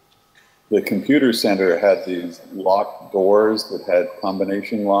the computer center had these locked doors that had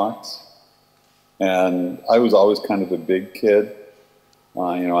combination locks. And I was always kind of a big kid.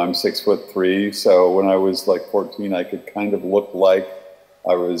 You know, I'm 6'3", so when I was like 14, I could kind of look like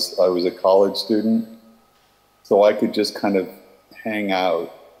I was a college student. So I could just kind of hang out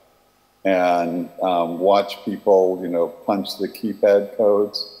and watch people, you know, punch the keypad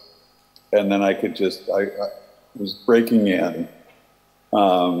codes. And then I could just, I was breaking in.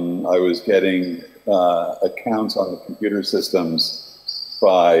 I was getting accounts on the computer systems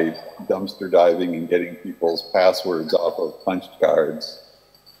by dumpster diving and getting people's passwords off of punch cards.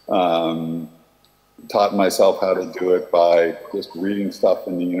 Taught myself how to do it by just reading stuff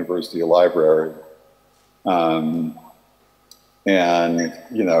in the university library. And,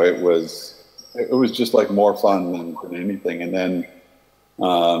 you know, it was just like more fun than anything. And then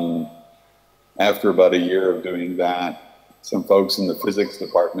after about a year of doing that, some folks in the physics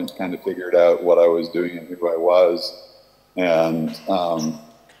department kind of figured out what I was doing and who I was. And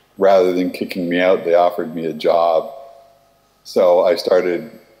rather than kicking me out, they offered me a job. So I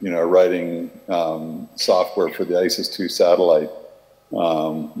started, writing software for the ISIS-2 satellite,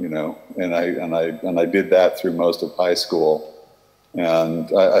 and I did that through most of high school.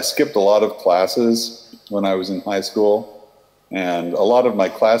 And I skipped a lot of classes when I was in high school, and a lot of my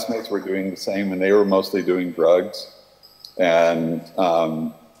classmates were doing the same, and they were mostly doing drugs. And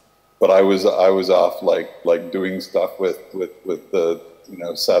but I was off like doing stuff with the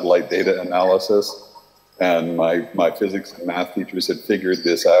satellite data analysis. And my physics and math teachers had figured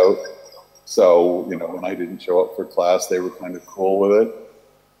this out. So, when I didn't show up for class, they were kind of cool with it.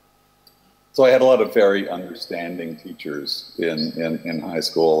 So I had a lot of very understanding teachers in high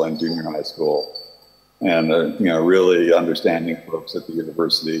school and junior high school. And, really understanding folks at the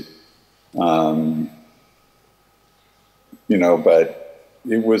university. But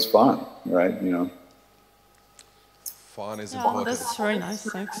it was fun, right? Fun is Yeah, important. that's very nice.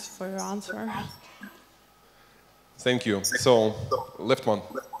 Thanks for your answer. Thank you. So, left one.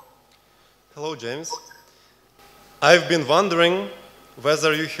 Hello, James. I've been wondering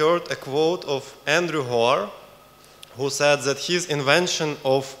whether you heard a quote of Andrew Hoare, who said that his invention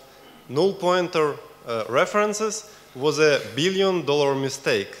of null pointer references was a $1 billion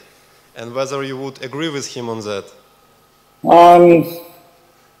mistake, and whether you would agree with him on that.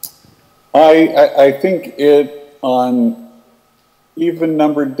 I think on even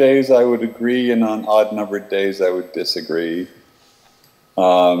numbered days I would agree, and on odd numbered days I would disagree.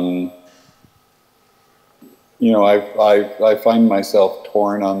 I find myself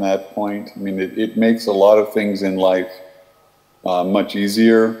torn on that point. I mean, it makes a lot of things in life much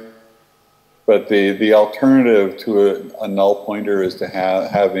easier, but the alternative to a null pointer is to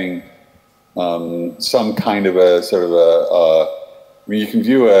having some kind of a sort of you can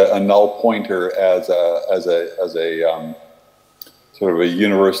view a null pointer as a sort of a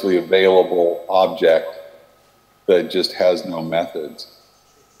universally available object that just has no methods.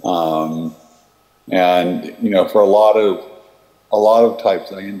 And for a lot of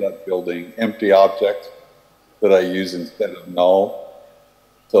types, I end up building empty objects that I use instead of null,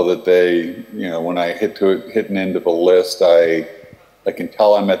 so that they, when I hit an end of a list, I can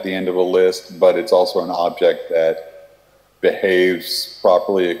tell I'm at the end of a list, but it's also an object that behaves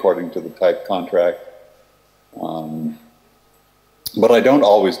properly according to the type contract. But I don't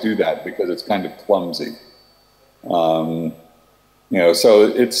always do that because it's kind of clumsy. So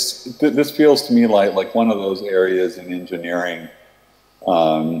this feels to me like one of those areas in engineering.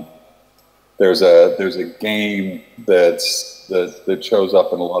 There's a game that shows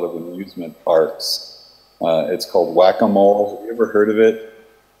up in a lot of amusement parks. It's called Whack-A-Mole. Have you ever heard of it?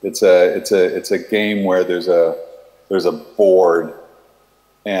 It's a game where there's a board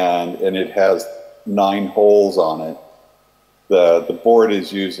and it has 9 holes on it. The board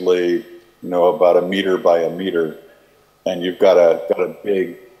is usually about 1 meter by 1 meter, and you've got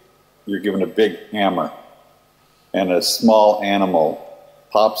you're given a big hammer, and a small animal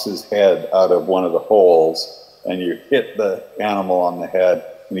pops his head out of one of the holes, and you hit the animal on the head,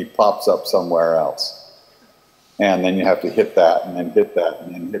 and he pops up somewhere else. And then you have to hit that, and then hit that,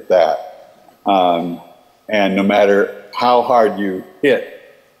 and then hit that. And no matter how hard you hit,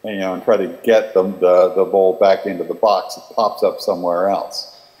 and try to get the ball back into the box, it pops up somewhere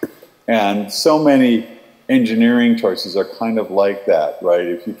else. And so many engineering choices are kind of like that,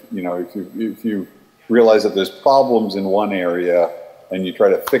 right? If you realize that there's problems in one area and you try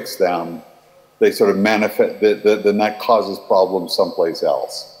to fix them, they sort of manifest. Then that causes problems someplace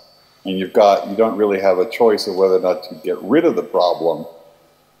else, and you don't really have a choice of whether or not to get rid of the problem,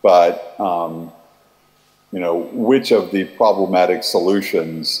 but which of the problematic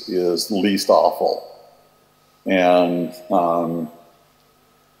solutions is least awful. And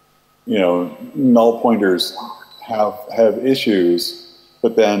null pointers have issues,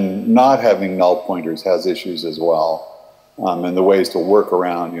 but then not having null pointers has issues as well. And the ways to work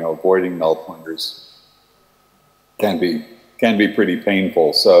around, avoiding null pointers can be pretty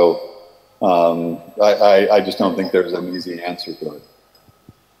painful. So I just don't think there's an easy answer to it.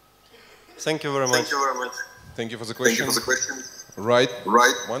 Thank you very much. Thank you for the question. Right.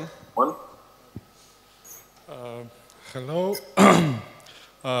 One. Hello.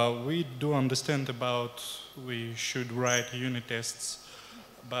 We do understand about we should write unit tests,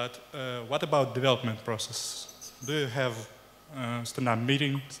 but what about development process? Do you have standard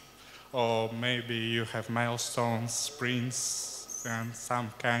meetings, or maybe you have milestones, sprints, and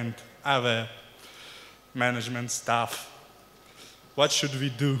some kind other management stuff? What should we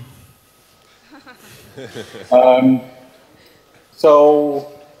do?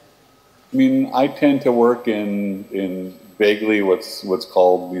 So, I mean, I tend to work in vaguely what's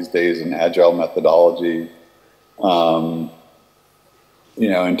called these days an agile methodology. You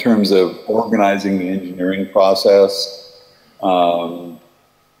know, in terms of organizing the engineering process, you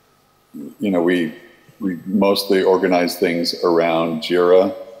know, we mostly organize things around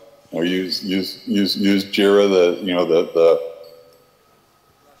Jira, or use Jira.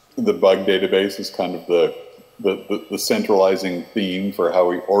 The bug database is kind of the centralizing theme for how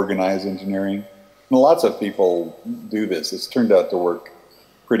we organize engineering. And lots of people do this. It's turned out to work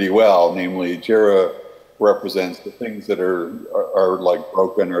pretty well. Namely, Jira represents the things that are like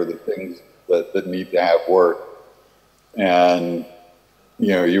broken, or the things that need to have work. And you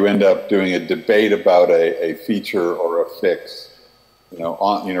know, you end up doing a debate about a feature or a fix. You know,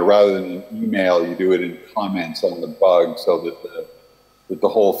 rather than an email, you do it in comments on the bug, so that the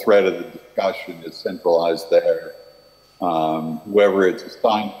whole thread of the discussion is centralized there. Whoever it's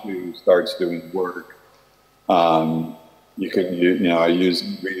assigned to starts doing work. You can, I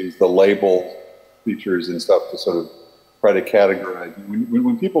reuse the label features and stuff to sort of try to categorize.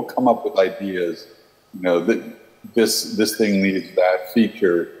 When people come up with ideas, you know, that this thing needs that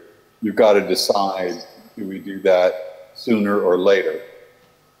feature, you've got to decide, do we do that sooner or later?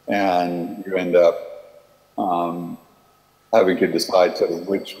 And you end up having to decide sort of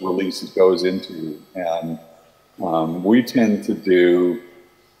which release it goes into. And we tend to do,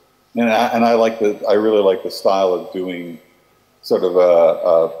 and I really like the style of doing sort of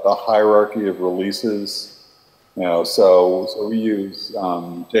a hierarchy of releases. You know, so we use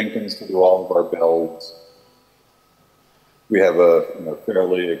Jenkins to do all of our builds. We have a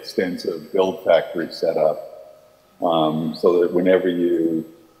fairly extensive build factory set up, so that whenever you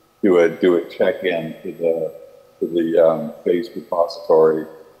do a check-in to the base repository,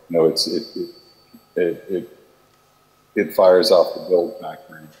 you know, it fires off the build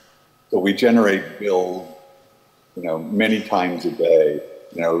factory. So we generate build, you know, many times a day.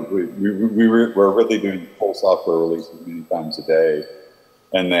 You know, we're really doing full software releases many times a day,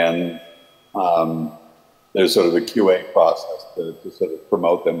 and then there's sort of a QA process to sort of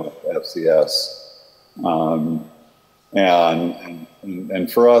promote them up to FCS.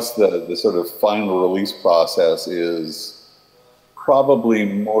 And for us, the sort of final release process is probably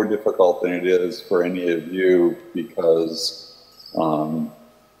more difficult than it is for any of you, because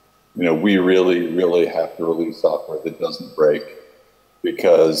you know, we really have to release software that doesn't break,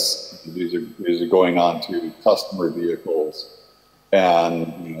 because these are going on to customer vehicles,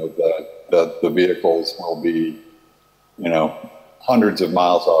 and you know the vehicles will be, you know, hundreds of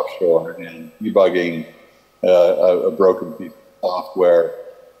miles offshore, and debugging a broken piece of software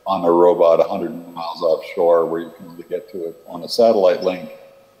on a robot 100 miles offshore, where you can only get to it on a satellite link,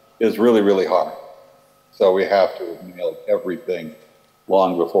 is really hard. So we have to have nailed everything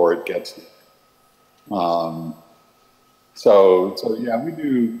long before it gets there. So yeah, we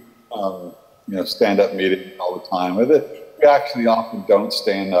do you know, stand-up meetings all the time. We actually often don't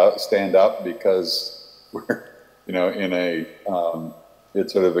stand up because we're, you know, in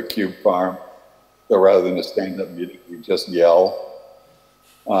it's sort of a cube farm. So rather than a stand-up meeting, we just yell.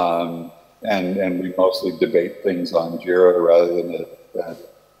 And we mostly debate things on Jira rather than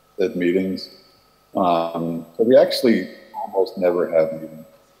at meetings. So we actually almost never have meetings,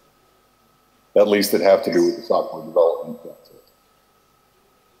 at least that have to do with the software development process.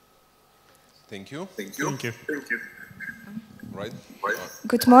 Thank you. Right.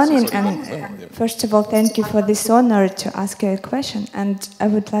 Good morning, and first of all, thank you for this honor to ask you a question. And I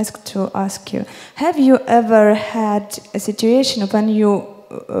would like to ask you, have you ever had a situation when you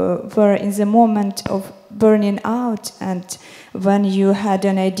were in the moment of burning out, and when you had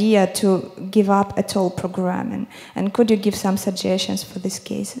an idea to give up at all programming? And could you give some suggestions for these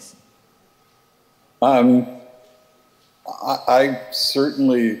cases? I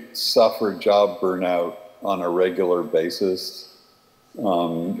certainly suffer job burnout on a regular basis.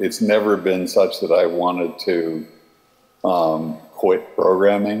 It's never been such that I wanted to quit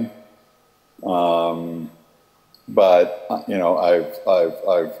programming. But you know,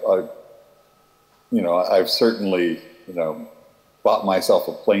 I've certainly, you know, bought myself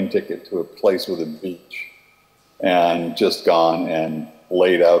a plane ticket to a place with a beach and just gone and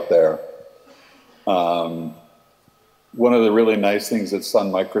laid out there. One of the really nice things at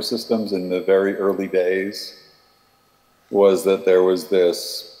Sun Microsystems in the very early days was that there was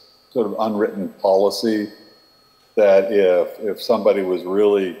this sort of unwritten policy that if somebody was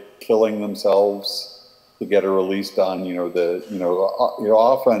really killing themselves to get a release done,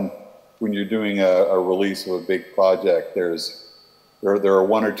 often when you're doing a release of a big project, there's there are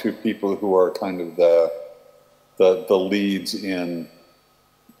one or two people who are kind of the leads in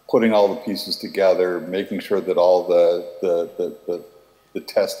putting all the pieces together, making sure that all the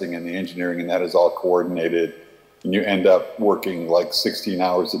testing and the engineering and that is all coordinated, and you end up working like 16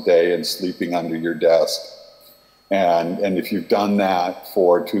 hours a day and sleeping under your desk. And if you've done that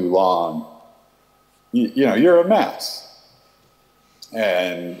for too long, you know, you're a mess.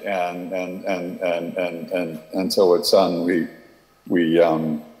 And so at Sun, we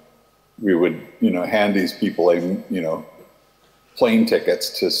would, you know, hand these people plane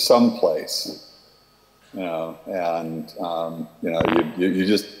tickets to some place, you know, and you know,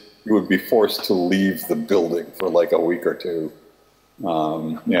 you would be forced to leave the building for like a week or two,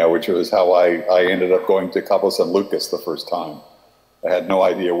 you know, which was how I ended up going to Cabo San Lucas the first time. I had no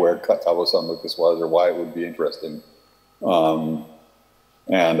idea where Cabo San Lucas was or why it would be interesting,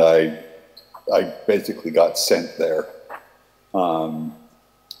 and I basically got sent there.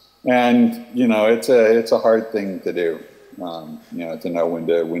 And you know, it's a hard thing to do, you know, to know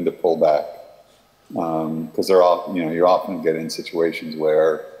when to pull back, because they're all, you know, you often get in situations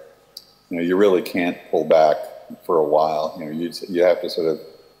where, you know, you really can't pull back for a while. You know, you have to sort of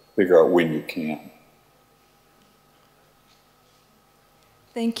figure out when you can.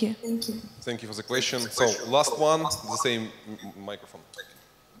 Thank you. Thank you for the question. So last one, the same microphone.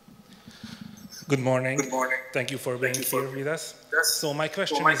 Good morning. Thank you for being here with us. So my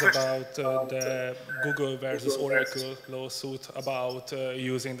question is about the Google versus Oracle lawsuit about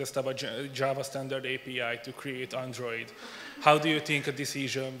using the Java standard API to create Android. How do you think a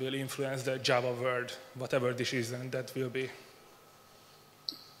decision will influence the Java world, whatever decision that will be?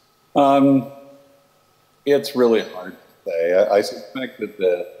 It's really hard to say. I suspect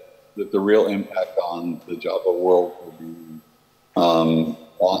that the real impact on the Java world will be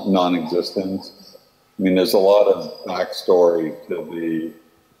non-existent. I mean, there's a lot of backstory to the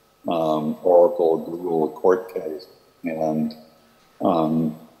Oracle-Google court case, and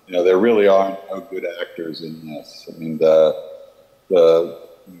you know, there really are no good actors in this. I mean, in the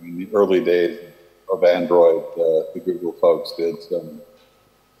early days of Android, the Google folks did some,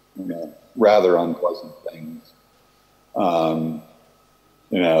 you know, rather unpleasant things. You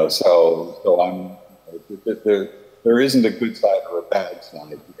know, so there isn't a good side or a bad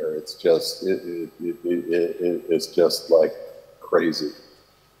side here. It's just it's just like crazy.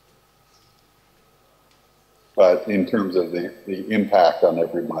 But in terms of the impact on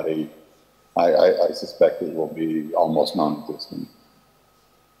everybody, I suspect it will be almost non-existent.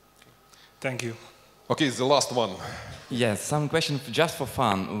 Thank you. Okay, the last one. Yes, some question just for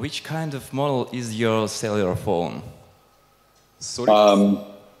fun. Which kind of model is your cellular phone? Sorry.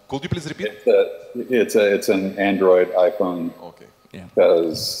 Could you please repeat? It's an Android iPhone. Okay. Yeah.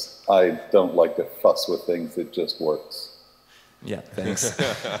 Because I don't like to fuss with things. It just works. Yeah. Thanks.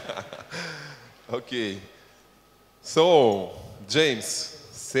 Okay. So, James,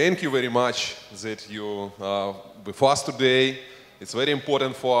 thank you very much that you are with us today. It's very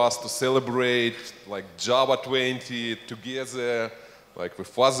important for us to celebrate like Java 20 together, like with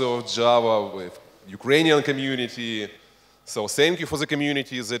Father of Java, with Ukrainian community. So thank you for the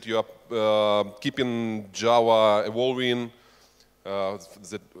community that you are keeping Java evolving,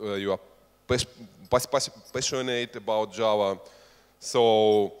 that you are passionate about Java.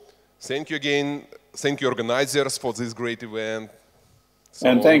 So thank you again. Thank you, organizers, for this great event. So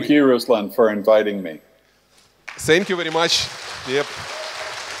and thank you, Ruslan, for inviting me. Thank you very much. Yep.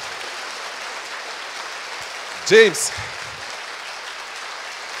 James.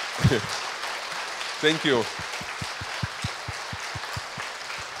 Thank you.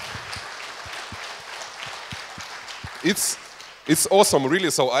 It's awesome,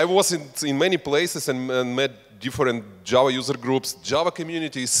 really. So I was in many places and met different Java user groups. Java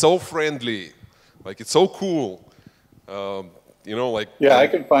community is so friendly, like it's so cool. You know, like yeah, I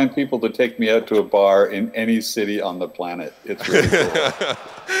can find people to take me out to a bar in any city on the planet. It's really cool.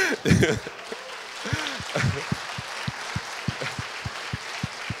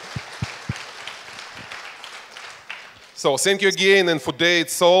 So thank you again, and for today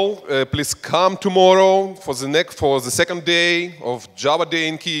it's all. Please come tomorrow for the second day of JavaDay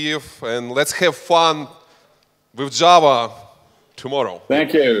in Kyiv, and let's have fun with Java tomorrow.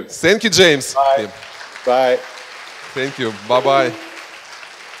 Thank you. Thank you, James. Bye. Bye. Thank you. Bye-bye.